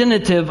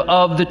representative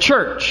of the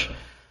church.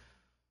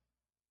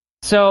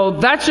 So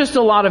that's just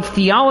a lot of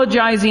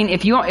theologizing.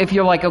 If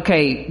you're like,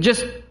 okay,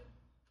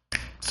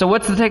 so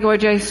what's the takeaway,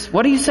 Jace?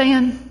 What are you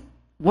saying?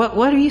 What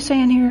are you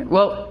saying here?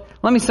 Well,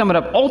 let me sum it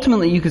up.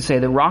 Ultimately, you could say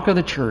the rock of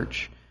the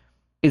church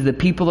is the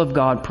people of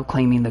God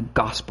proclaiming the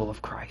gospel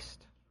of Christ.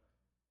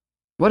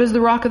 What is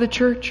the rock of the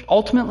church?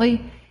 Ultimately,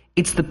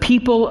 it's the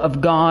people of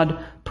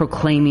God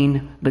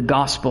proclaiming the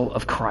gospel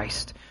of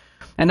Christ.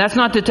 And that's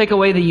not to take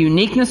away the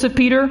uniqueness of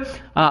Peter.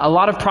 A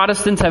lot of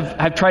Protestants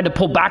have tried to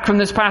pull back from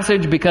this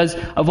passage because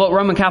of what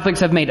Roman Catholics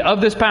have made of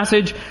this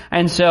passage.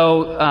 And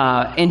so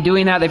in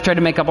doing that, they've tried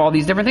to make up all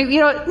these different things.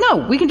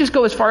 No, we can just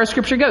go as far as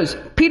Scripture goes.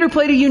 Peter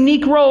played a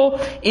unique role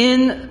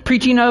in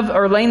preaching of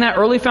or laying that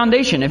early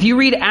foundation. If you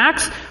read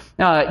Acts,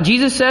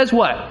 Jesus says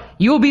what?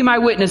 You will be my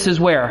witnesses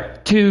where?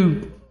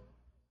 To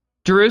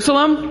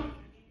Jerusalem,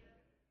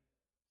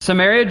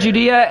 Samaria,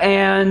 Judea,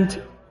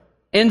 and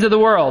ends of the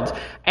world.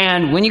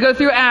 And when you go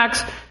through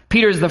Acts,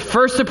 Peter is the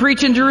first to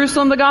preach in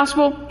Jerusalem the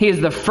gospel. He is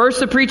the first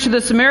to preach to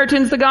the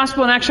Samaritans the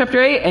gospel in Acts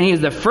chapter 8. And he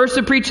is the first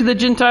to preach to the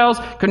Gentiles,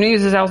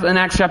 Cornelius' house, in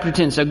Acts chapter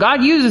 10. So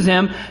God uses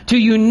him to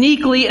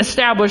uniquely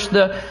establish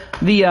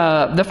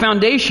the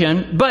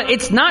foundation. But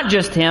it's not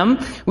just him.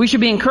 We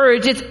should be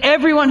encouraged. It's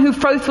everyone who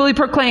faithfully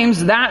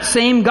proclaims that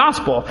same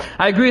gospel.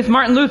 I agree with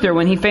Martin Luther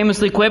when he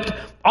famously quipped,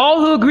 "All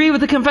who agree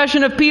with the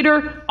confession of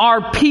Peter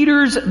are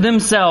Peters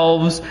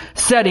themselves,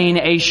 setting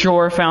a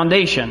sure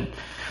foundation."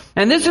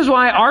 And this is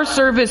why our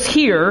service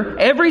here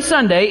every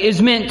Sunday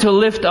is meant to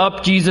lift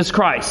up Jesus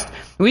Christ.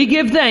 We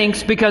give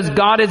thanks because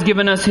God has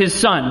given us His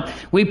Son.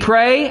 We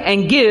pray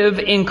and give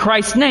in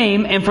Christ's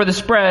name and for the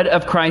spread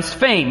of Christ's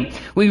fame.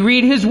 We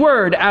read His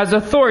Word as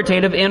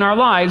authoritative in our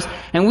lives,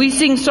 and we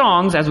sing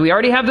songs, as we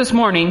already have this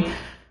morning,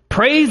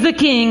 "Praise the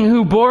King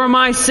who bore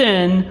my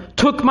sin,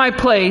 took my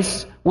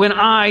place when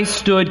I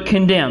stood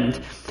condemned."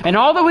 And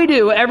all that we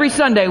do every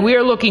Sunday, we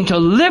are looking to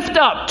lift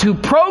up, to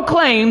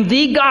proclaim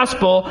the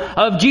gospel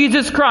of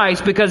Jesus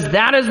Christ, because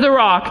that is the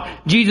rock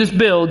Jesus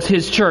builds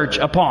His church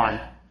upon.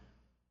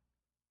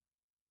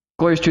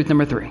 Glorious truth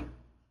number 3.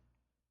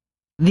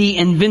 The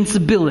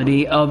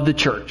invincibility of the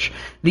church.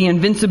 The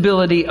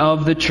invincibility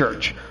of the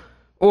church.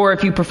 Or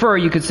if you prefer,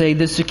 you could say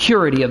the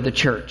security of the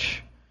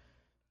church.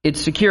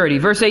 It's security.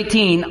 Verse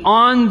 18,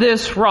 "On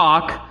this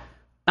rock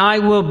I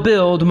will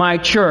build my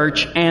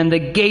church, and the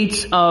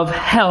gates of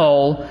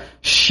hell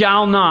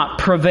shall not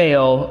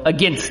prevail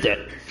against it."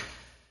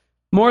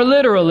 More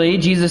literally,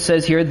 Jesus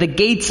says here, the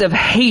gates of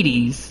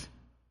Hades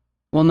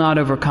will not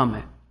overcome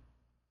it.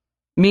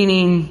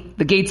 Meaning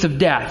the gates of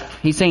death.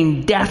 He's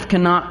saying death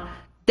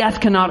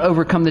cannot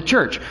overcome the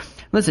church.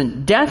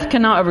 Listen, death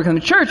cannot overcome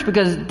the church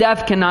because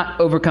death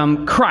cannot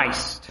overcome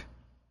Christ.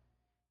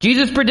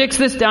 Jesus predicts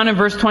this down in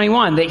verse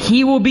 21, that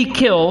He will be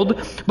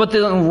killed, but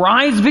then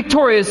rise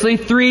victoriously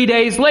 3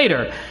 days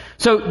later.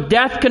 So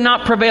death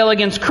cannot prevail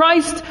against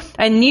Christ,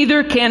 and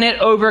neither can it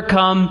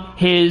overcome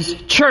His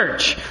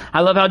church.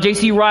 I love how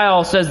J.C.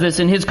 Ryle says this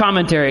in his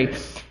commentary.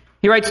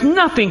 He writes,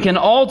 "Nothing can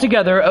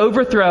altogether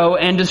overthrow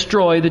and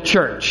destroy the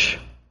church.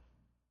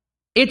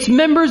 Its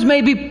members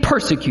may be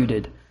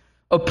persecuted,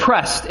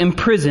 oppressed,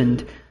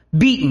 imprisoned,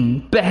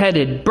 beaten,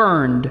 beheaded,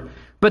 burned,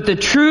 but the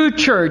true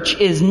church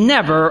is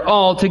never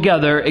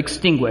altogether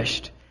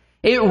extinguished.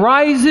 It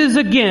rises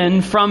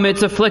again from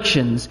its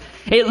afflictions.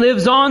 It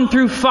lives on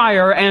through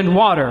fire and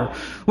water.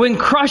 When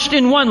crushed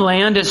in one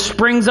land, it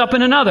springs up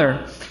in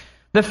another.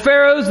 The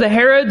Pharaohs, the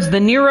Herods, the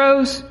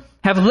Neros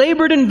have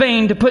labored in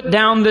vain to put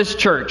down this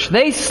church.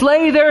 They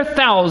slay their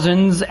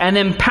thousands and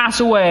then pass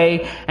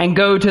away and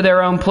go to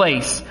their own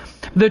place.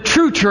 The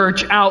true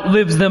church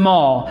outlives them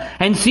all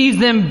and sees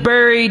them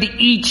buried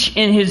each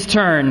in his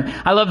turn."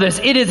 I love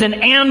this. "It is an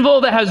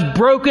anvil that has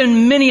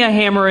broken many a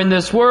hammer in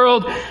this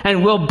world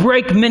and will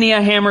break many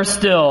a hammer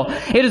still.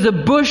 It is a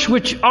bush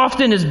which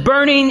often is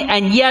burning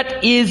and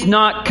yet is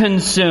not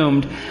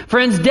consumed."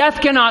 Friends,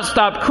 death cannot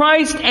stop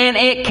Christ, and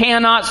it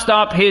cannot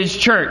stop His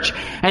church.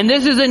 And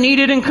this is a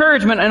needed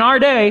encouragement in our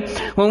day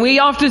when we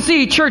often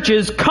see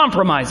churches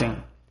compromising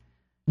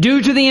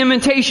due to the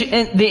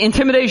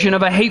intimidation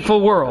of a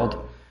hateful world,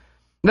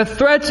 the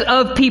threats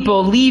of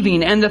people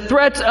leaving, and the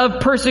threats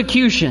of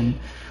persecution.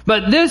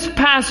 But this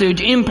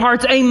passage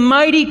imparts a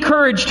mighty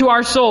courage to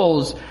our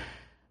souls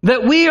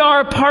that we are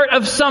a part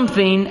of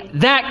something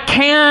that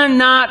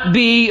cannot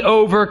be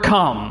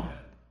overcome.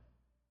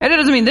 And it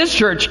doesn't mean this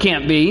church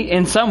can't be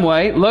in some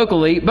way,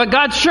 locally, but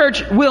God's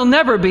church will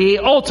never be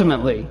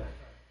ultimately.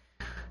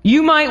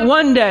 You might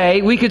one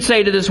day, we could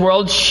say to this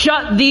world,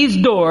 shut these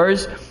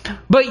doors,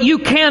 but you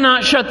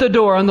cannot shut the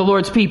door on the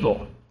Lord's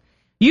people.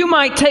 You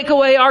might take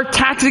away our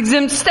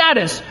tax-exempt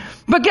status,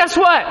 but guess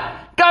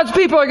what? God's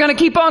people are going to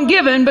keep on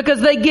giving because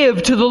they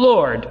give to the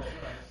Lord.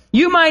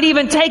 You might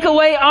even take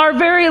away our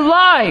very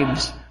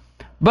lives.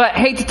 But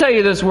hate to tell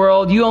you this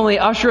world, you only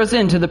usher us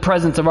into the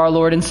presence of our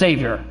Lord and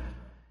Savior.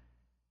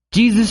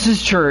 Jesus'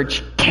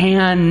 church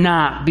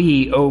cannot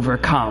be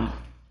overcome.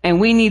 And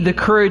we need the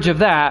courage of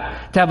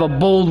that to have a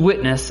bold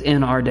witness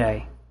in our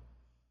day.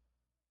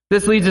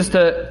 This leads us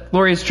to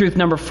glorious truth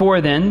number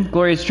 4 then.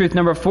 Glorious truth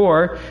number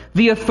 4,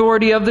 the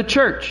authority of the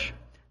church.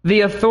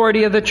 The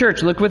authority of the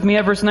church. Look with me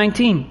at verse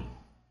 19.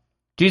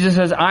 Jesus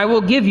says, I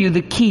will give you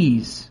the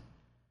keys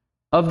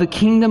of the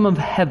kingdom of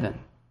heaven.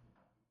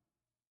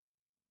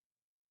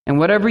 And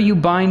whatever you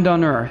bind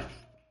on earth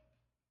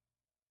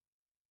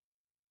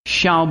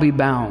shall be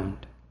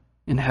bound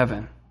in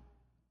heaven.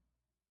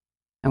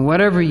 And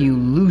whatever you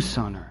loose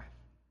on earth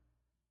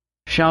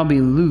shall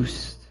be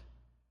loosed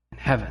in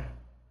heaven.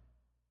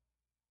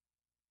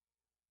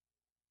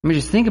 Let me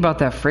just think about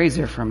that phrase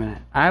there for a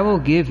minute. I will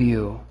give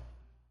you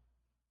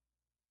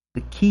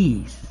the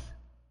keys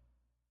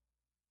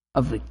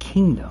of the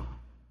kingdom.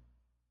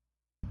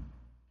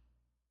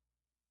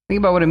 Think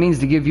about what it means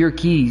to give your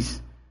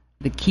keys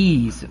the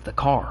keys of the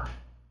car,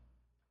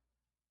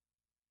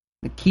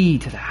 the key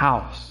to the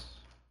house.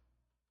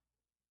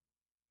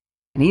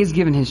 And He has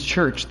given His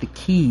church the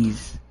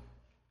keys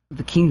of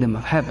the kingdom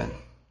of heaven.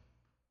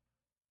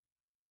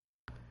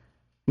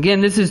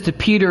 Again, this is to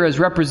Peter as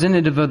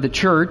representative of the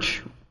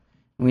church.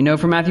 We know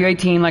from Matthew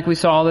 18, like we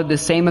saw, that the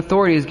same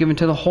authority is given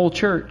to the whole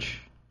church,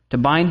 to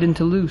bind and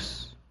to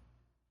loose.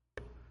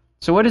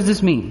 So what does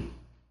this mean?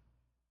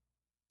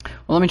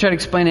 Well, let me try to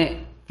explain it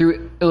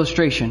through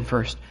illustration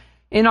first.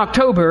 In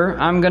October,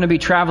 I'm going to be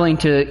traveling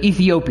to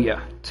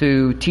Ethiopia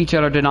to teach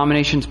at our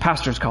denomination's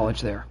pastor's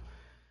college there.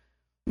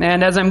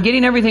 And as I'm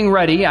getting everything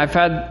ready, I've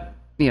had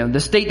the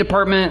State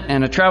Department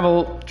and a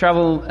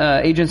travel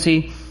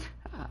agency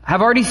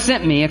have already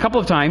sent me a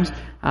couple of times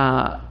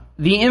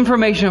the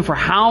information for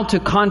how to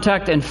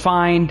contact and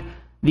find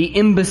the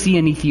embassy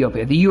in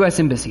Ethiopia, the U.S.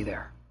 embassy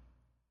there.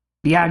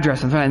 The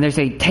address, and they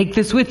say, take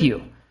this with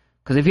you.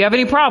 Because if you have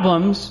any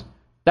problems,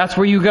 that's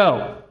where you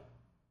go.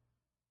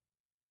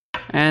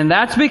 And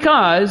that's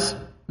because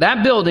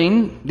that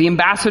building, the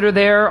ambassador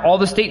there, all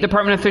the State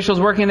Department officials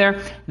working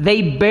there,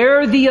 they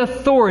bear the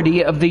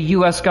authority of the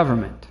U.S.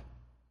 government.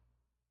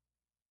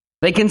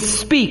 They can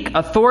speak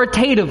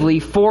authoritatively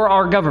for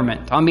our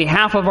government, on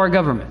behalf of our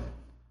government.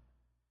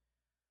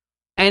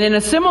 And in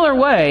a similar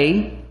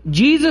way,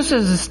 Jesus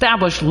has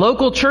established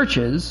local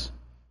churches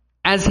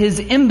as His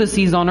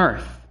embassies on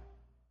earth.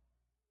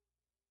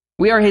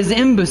 We are His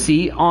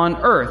embassy on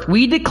earth.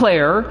 We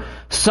declare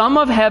some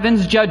of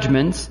heaven's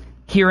judgments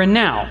here and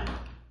now.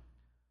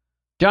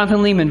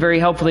 Jonathan Lehman very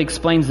helpfully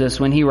explains this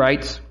when he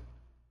writes,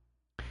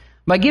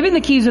 by giving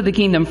the keys of the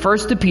kingdom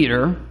first to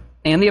Peter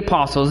and the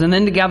apostles and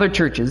then to gathered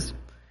churches,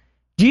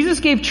 Jesus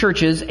gave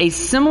churches a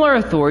similar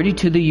authority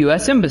to the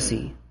U.S.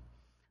 embassy.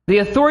 The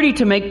authority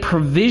to make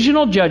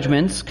provisional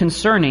judgments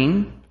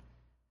concerning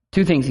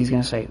two things he's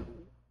going to say.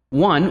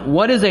 One,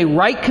 what is a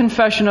right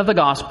confession of the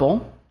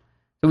gospel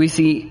that we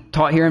see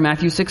taught here in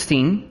Matthew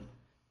 16?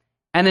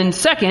 And then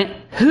second,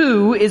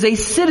 who is a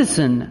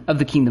citizen of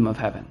the kingdom of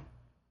heaven?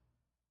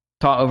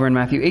 Taught over in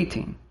Matthew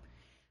 18.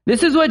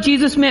 This is what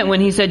Jesus meant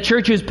when He said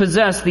churches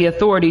possess the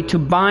authority to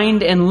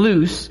bind and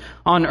loose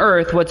on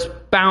earth what's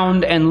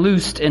bound and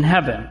loosed in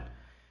heaven.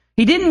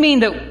 He didn't mean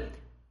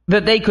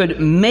that they could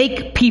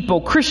make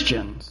people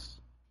Christians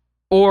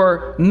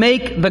or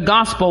make the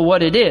gospel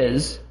what it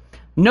is.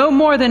 No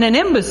more than an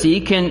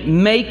embassy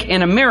can make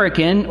an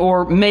American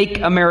or make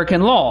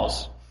American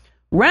laws.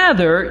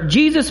 Rather,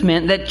 Jesus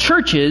meant that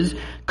churches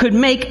could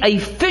make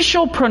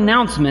official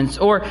pronouncements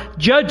or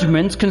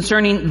judgments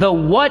concerning the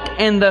what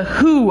and the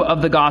who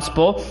of the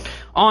gospel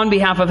on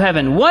behalf of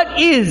heaven. What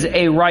is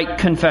a right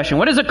confession?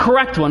 What is a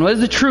correct one? What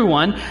is a true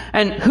one?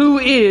 And who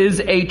is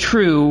a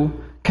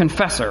true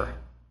confessor?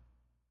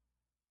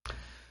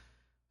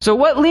 So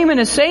what Lehman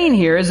is saying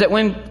here is that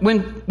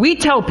when we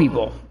tell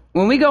people,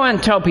 when we go out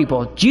and tell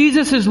people,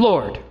 Jesus is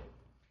Lord,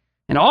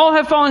 and all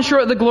have fallen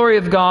short of the glory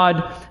of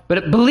God,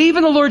 but believe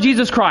in the Lord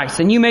Jesus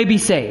Christ, and you may be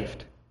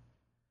saved.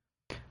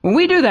 When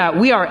we do that,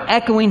 we are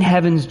echoing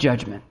heaven's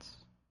judgments.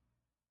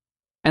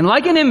 And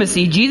like an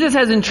embassy, Jesus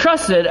has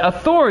entrusted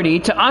authority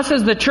to us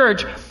as the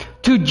church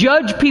to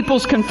judge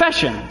people's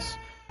confessions.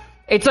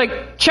 It's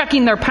like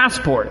checking their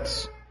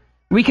passports.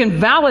 We can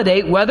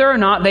validate whether or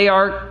not they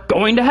are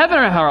going to heaven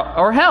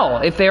or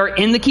hell, if they are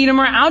in the kingdom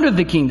or out of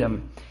the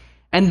kingdom.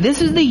 And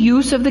this is the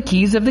use of the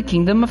keys of the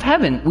kingdom of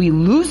heaven. We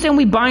loose and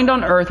we bind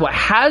on earth what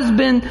has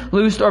been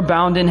loosed or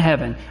bound in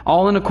heaven,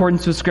 all in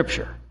accordance with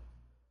Scripture.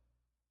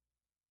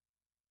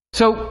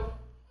 So,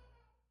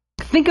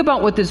 think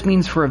about what this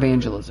means for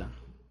evangelism,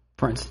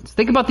 for instance.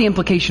 Think about the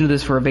implication of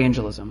this for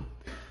evangelism.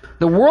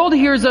 The world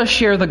hears us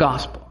share the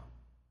gospel.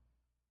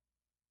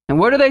 And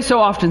what do they so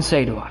often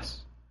say to us?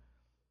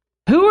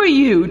 Who are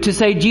you to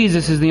say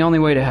Jesus is the only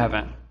way to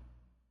heaven?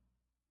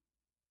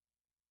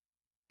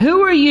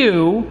 Who are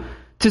you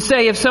to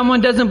say if someone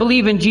doesn't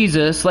believe in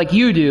Jesus like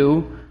you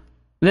do,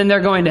 then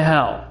they're going to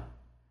hell?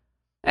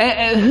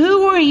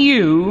 Who are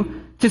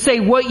you to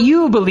say what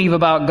you believe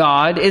about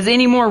God is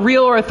any more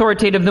real or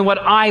authoritative than what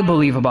I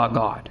believe about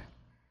God?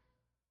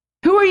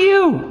 Who are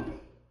you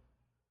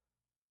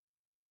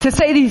to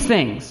say these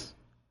things?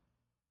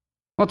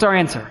 What's our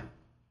answer?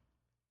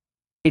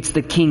 It's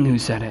the King who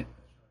said it.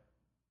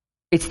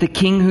 It's the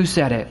King who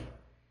said it.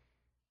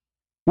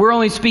 We're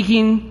only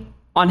speaking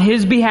on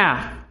His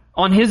behalf,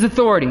 on His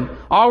authority.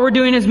 All we're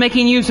doing is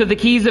making use of the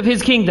keys of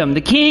His kingdom. The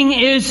King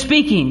is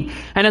speaking.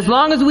 And as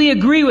long as we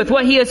agree with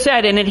what He has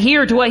said and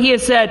adhere to what He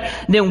has said,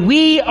 then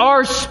we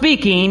are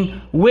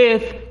speaking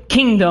with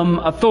kingdom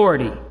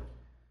authority.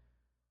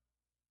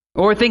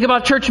 Or think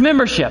about church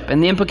membership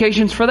and the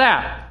implications for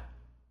that.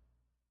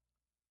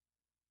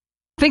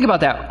 Think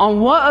about that. On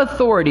what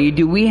authority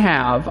can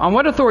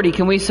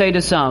we say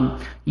to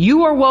some,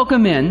 you are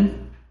welcome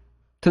in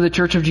to the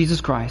Church of Jesus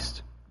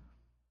Christ,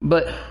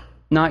 but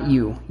not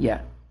you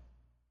yet?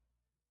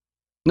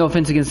 No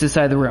offense against this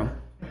side of the room.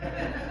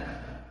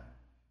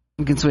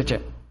 We can switch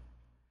it.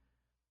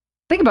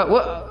 Think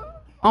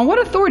about on what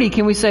authority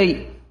can we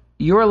say,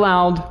 you're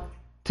allowed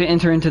to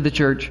enter into the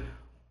church,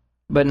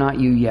 but not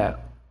you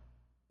yet?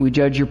 We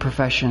judge your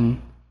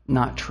profession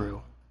not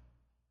true.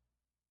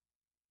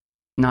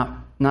 Not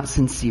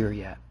sincere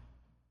yet.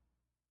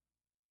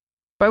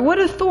 By what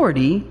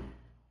authority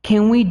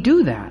can we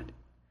do that?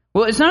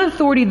 Well, it's not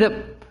authority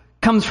that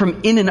comes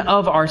from in and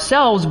of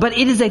ourselves, but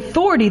it is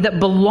authority that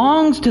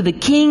belongs to the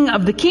King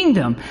of the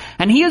kingdom.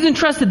 And He has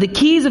entrusted the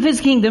keys of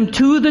His kingdom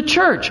to the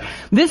church.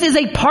 This is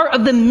a part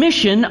of the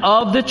mission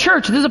of the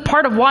church. This is a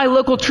part of why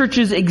local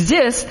churches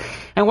exist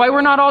and why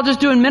we're not all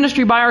just doing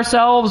ministry by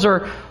ourselves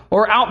or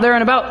out there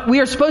and about.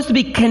 We are supposed to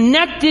be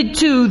connected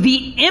to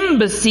the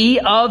embassy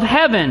of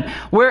heaven,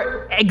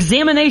 where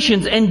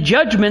examinations and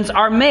judgments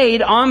are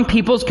made on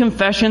people's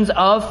confessions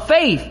of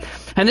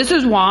faith. And this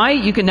is why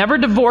you can never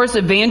divorce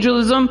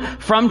evangelism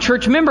from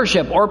church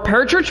membership or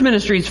parachurch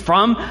ministries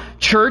from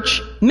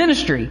church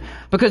ministry,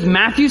 because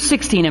Matthew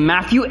 16 and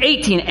Matthew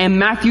 18 and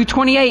Matthew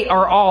 28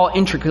 are all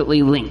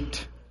intricately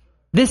linked.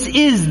 This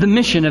is the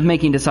mission of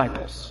making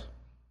disciples.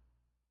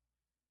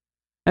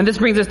 And this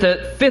brings us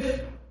to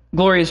fifth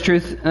glorious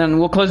truth, and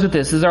we'll close with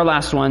this. This is our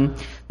last one.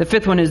 The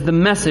fifth one is the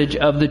message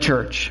of the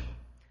church.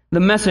 The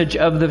message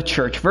of the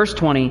church. Verse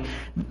 20,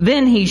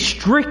 then He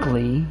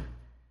strictly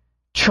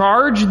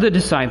charged the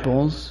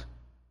disciples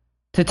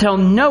to tell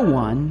no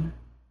one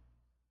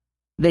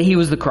that He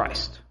was the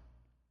Christ.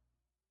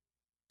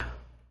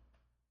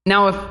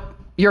 Now, if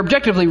you're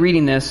objectively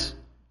reading this,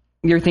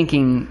 you're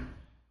thinking,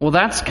 well,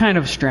 that's kind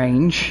of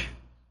strange.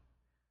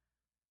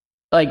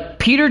 Like,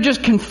 Peter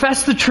just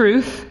confessed the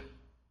truth,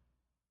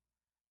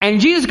 and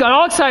Jesus got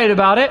all excited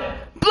about it.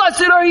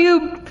 Blessed are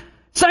you,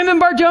 Simon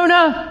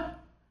Bar-Jonah.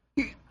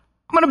 I'm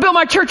going to build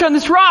my church on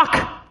this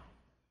rock.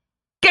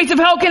 Gates of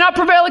hell cannot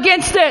prevail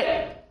against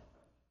it.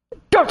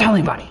 Don't tell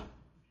anybody.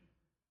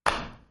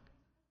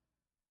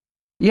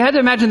 You had to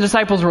imagine the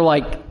disciples were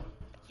like,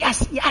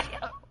 yes.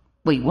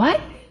 Wait,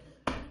 what?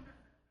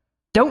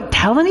 Don't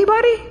tell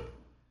anybody?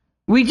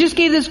 We just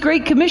gave this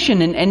great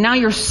commission and now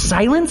you're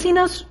silencing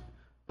us?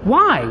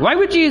 Why? Why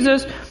would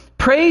Jesus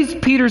praise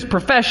Peter's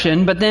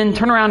profession, but then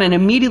turn around and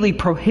immediately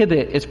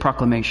prohibit its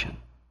proclamation?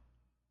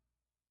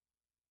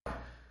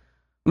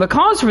 The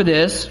cause for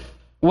this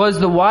was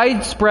the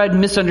widespread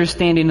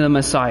misunderstanding of the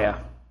Messiah.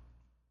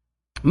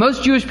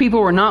 Most Jewish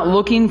people were not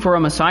looking for a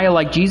Messiah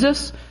like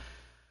Jesus.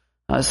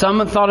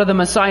 Some thought of the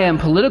Messiah in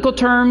political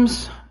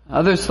terms.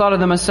 Others thought of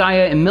the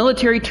Messiah in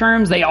military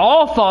terms. They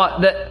all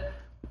thought that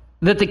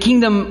the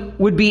kingdom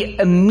would be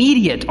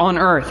immediate on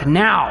earth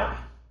now.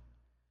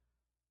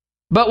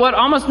 But what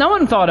almost no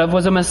one thought of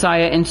was a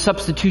Messiah in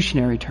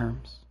substitutionary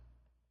terms.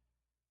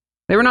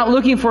 They were not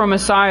looking for a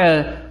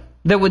Messiah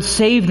that would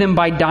save them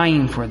by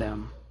dying for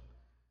them.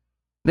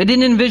 They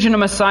didn't envision a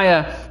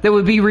Messiah that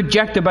would be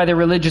rejected by the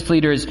religious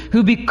leaders, who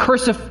would be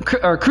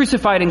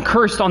crucified and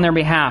cursed on their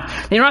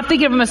behalf. They were not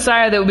thinking of a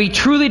Messiah that would be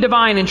truly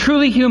divine and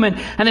truly human,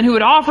 and then who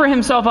would offer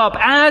Himself up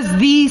as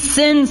the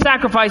sin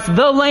sacrifice,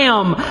 the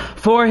Lamb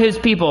for His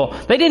people.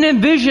 They didn't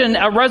envision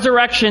a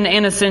resurrection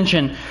and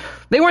ascension.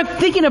 They weren't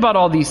thinking about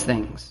all these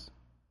things.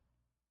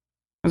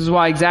 This is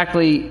why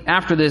exactly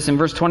after this, in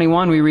verse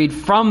 21, we read,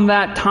 from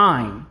that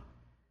time,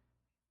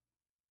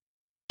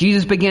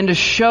 Jesus began to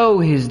show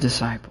His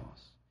disciples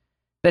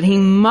that He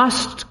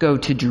must go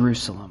to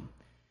Jerusalem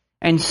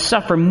and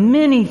suffer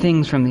many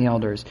things from the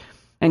elders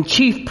and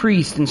chief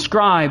priests and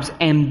scribes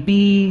and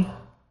be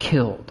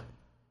killed,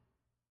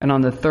 and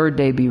on the third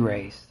day be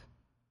raised.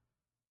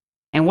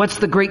 And what's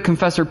the great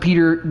confessor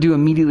Peter do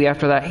immediately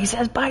after that? He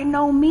says, by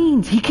no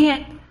means. He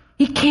can't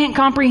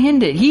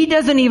comprehend it. He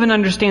doesn't even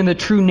understand the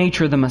true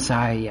nature of the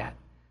Messiah yet.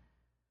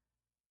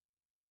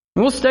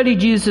 We'll study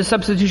Jesus'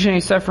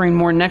 substitutionary suffering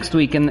more next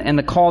week and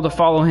the call to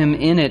follow Him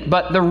in it.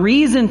 But the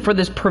reason for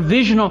this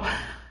provisional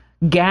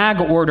gag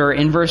order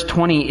in verse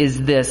 20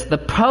 is this: the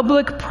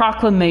public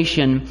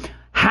proclamation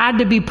had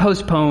to be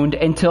postponed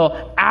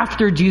until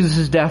after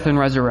Jesus' death and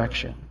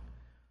resurrection,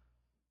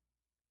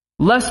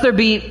 lest there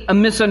be a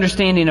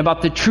misunderstanding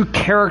about the true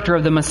character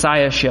of the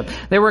Messiahship.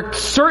 There were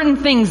certain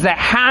things that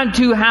had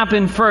to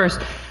happen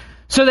first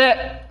so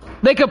that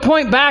they could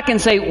point back and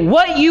say,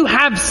 what you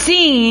have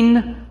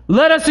seen,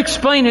 let us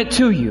explain it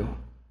to you.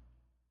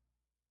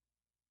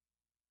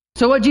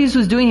 So what Jesus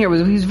was doing here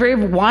was he was very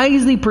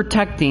wisely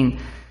protecting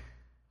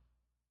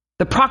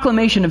the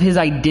proclamation of his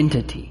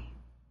identity.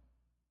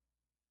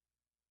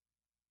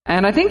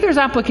 And I think there's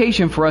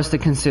application for us to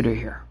consider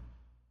here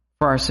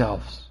for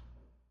ourselves.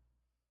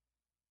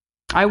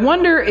 I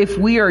wonder if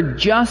we are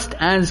just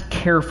as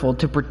careful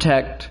to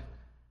protect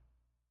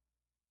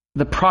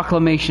the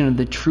proclamation of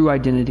the true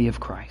identity of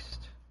Christ.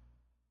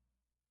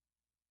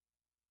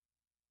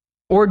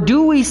 Or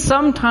do we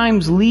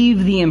sometimes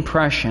leave the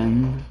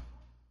impression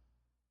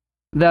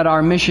that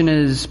our mission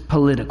is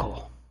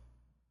political?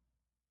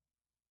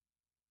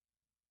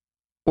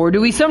 Or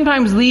do we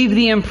sometimes leave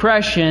the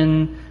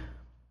impression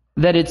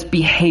that it's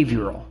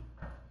behavioral?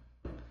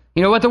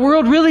 You know, what the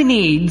world really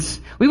needs,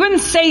 we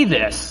wouldn't say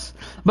this,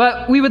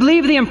 but we would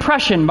leave the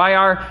impression by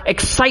our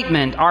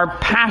excitement, our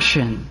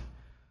passion.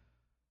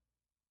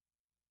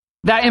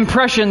 That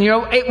impression,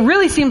 it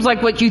really seems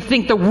like what you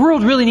think the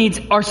world really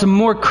needs are some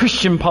more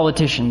Christian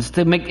politicians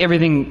to make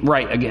everything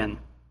right again.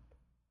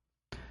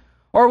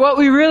 Or what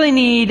we really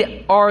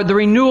need are the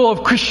renewal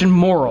of Christian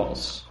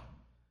morals.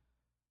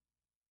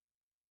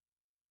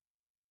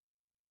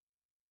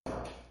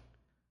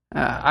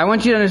 I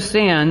want you to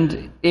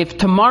understand, if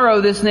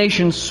tomorrow this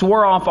nation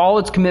swore off all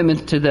its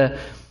commitments to the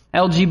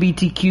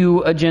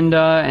LGBTQ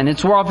agenda, and it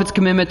swore off its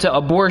commitment to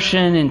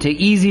abortion and to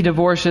easy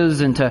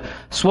divorces and to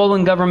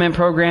swollen government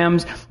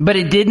programs, but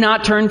it did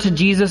not turn to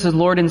Jesus as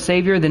Lord and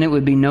Savior, then it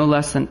would be no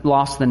less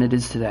lost than it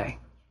is today.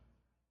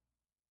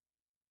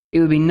 It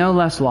would be no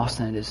less lost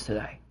than it is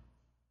today.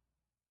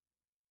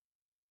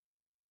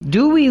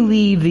 Do we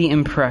leave the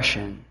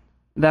impression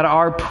that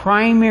our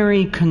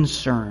primary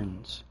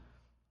concerns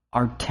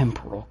are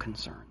temporal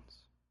concerns?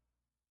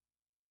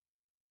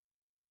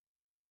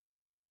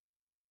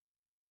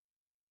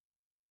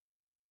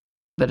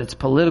 That it's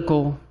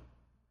political,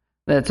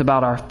 that it's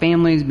about our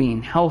families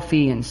being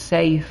healthy and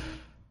safe?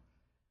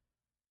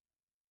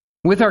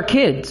 With our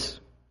kids,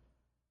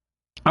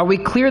 are we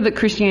clear that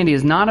Christianity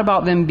is not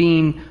about them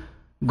being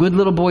good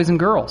little boys and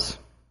girls,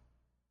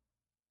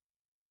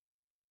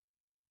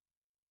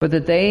 but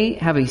that they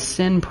have a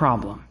sin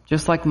problem,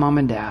 just like mom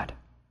and dad,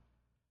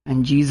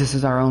 and Jesus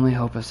is our only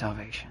hope of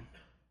salvation?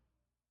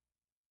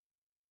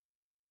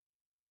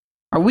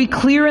 Are we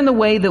clear in the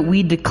way that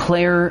we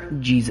declare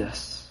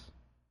Jesus?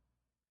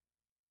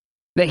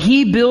 That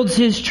he builds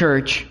his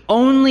church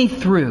only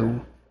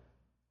through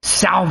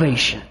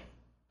salvation,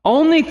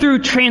 only through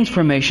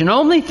transformation,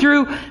 only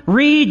through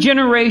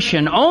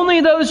regeneration.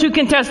 Only those who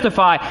can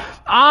testify,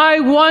 I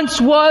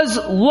once was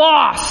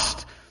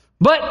lost,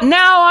 but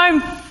now I'm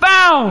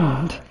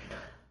found.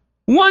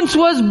 Once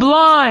was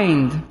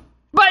blind,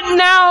 but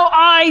now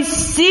I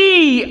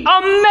see.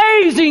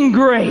 Amazing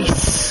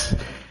grace.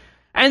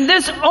 And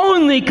this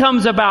only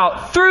comes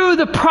about through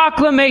the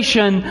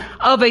proclamation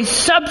of a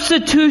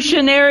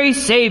substitutionary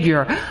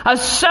Savior, a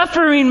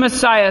suffering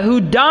Messiah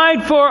who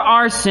died for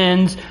our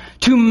sins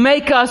to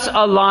make us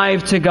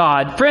alive to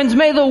God. Friends,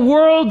 may the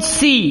world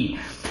see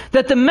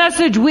that the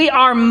message we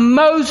are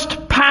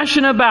most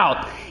passionate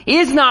about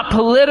is not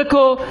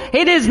political,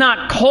 it is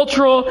not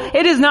cultural,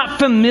 it is not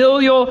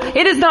familial,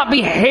 it is not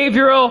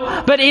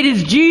behavioral, but it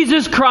is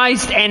Jesus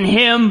Christ and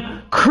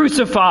Him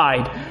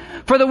crucified.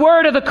 For the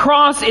word of the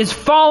cross is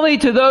folly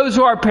to those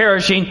who are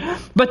perishing,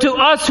 but to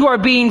us who are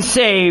being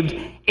saved,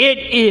 it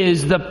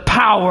is the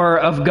power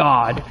of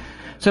God.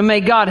 So may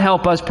God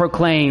help us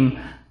proclaim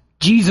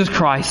Jesus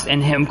Christ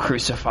and Him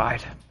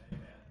crucified.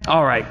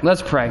 All right,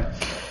 let's pray.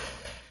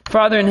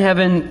 Father in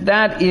heaven,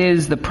 that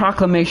is the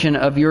proclamation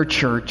of your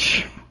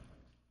church,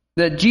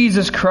 that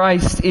Jesus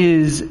Christ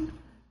is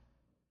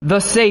the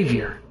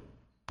Savior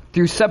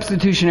through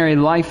substitutionary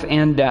life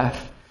and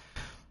death.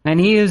 And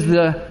He is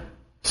the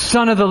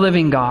Son of the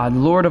living God,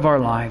 Lord of our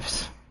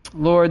lives.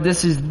 Lord,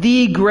 this is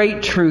the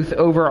great truth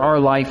over our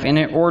life, and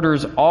it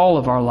orders all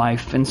of our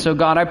life. And so,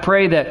 God, I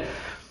pray that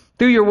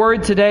through your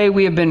word today,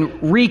 we have been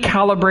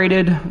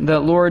recalibrated,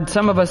 that, Lord,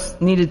 some of us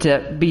needed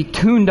to be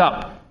tuned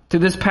up to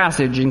this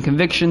passage and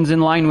convictions in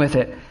line with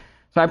it.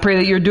 So I pray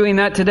that you're doing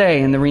that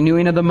today in the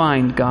renewing of the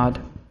mind,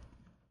 God.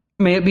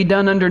 May it be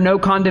done under no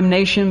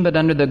condemnation, but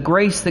under the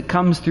grace that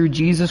comes through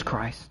Jesus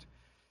Christ.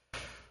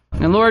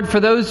 And Lord, for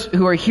those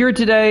who are here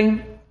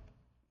today,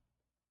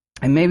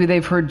 and maybe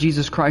they've heard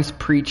Jesus Christ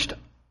preached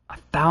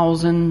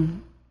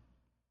 1,000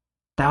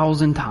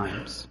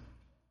 times.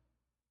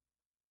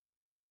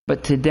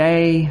 But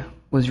today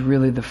was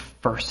really the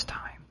first time.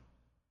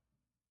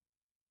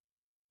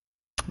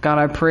 God,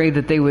 I pray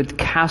that they would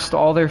cast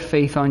all their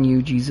faith on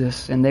you,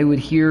 Jesus, and they would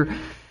hear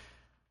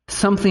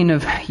something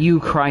of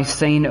you, Christ,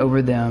 saying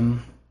over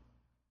them,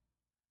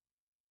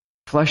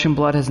 Flesh and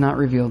blood has not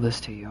revealed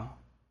this to you,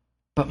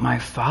 but my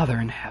Father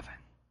in heaven.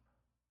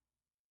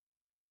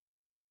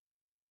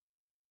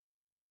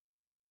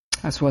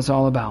 That's what it's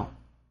all about.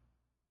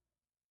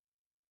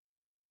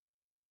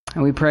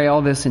 And we pray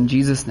all this in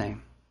Jesus'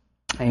 name.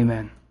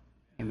 Amen.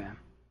 Amen.